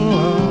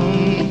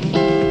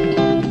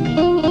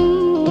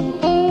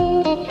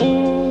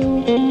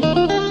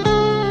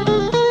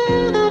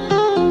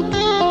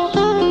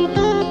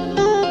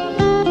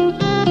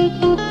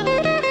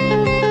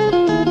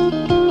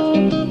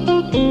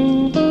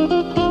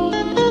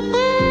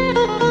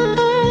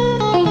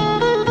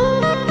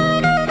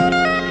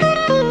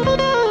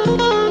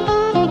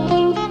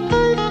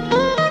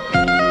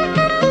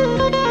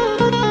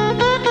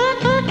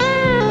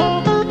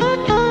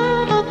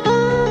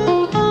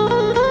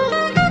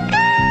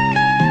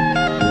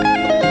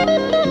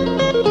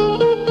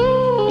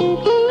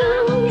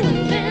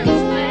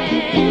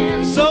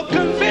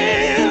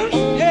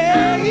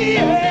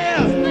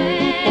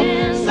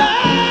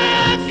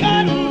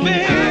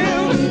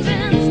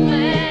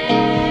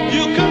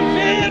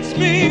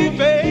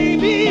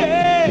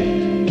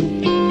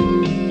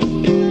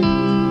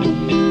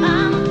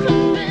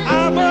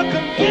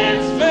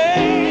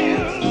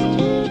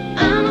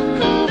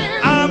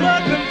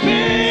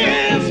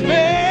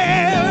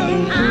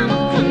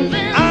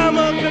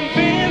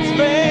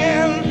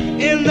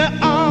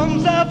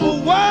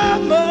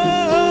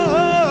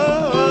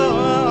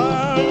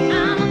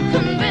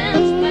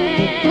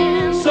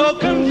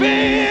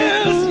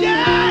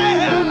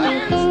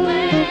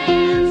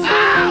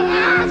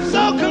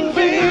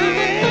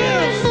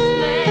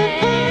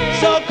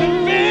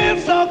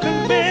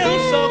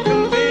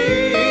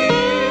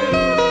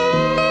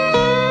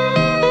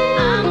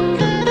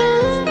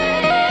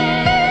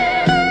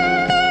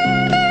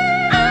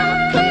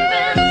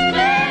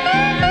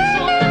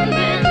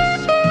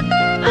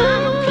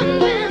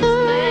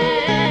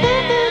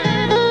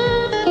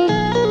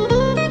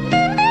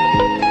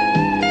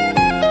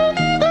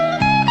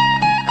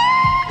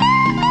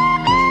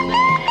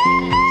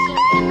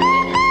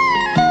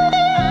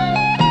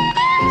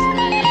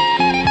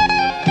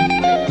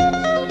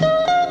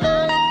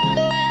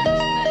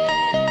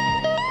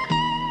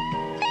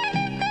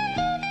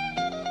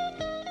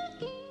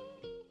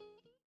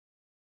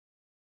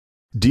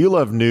 Do you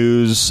love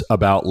news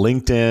about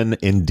LinkedIn,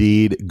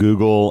 Indeed,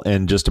 Google,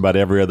 and just about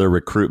every other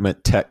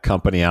recruitment tech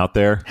company out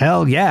there?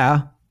 Hell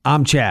yeah.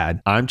 I'm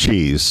Chad. I'm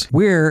Cheese.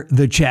 We're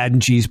the Chad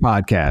and Cheese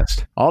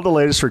Podcast. All the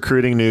latest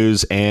recruiting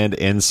news and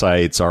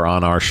insights are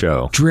on our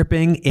show.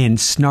 Dripping in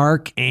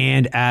snark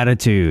and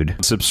attitude.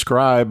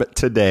 Subscribe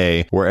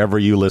today wherever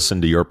you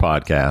listen to your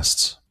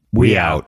podcasts. We out.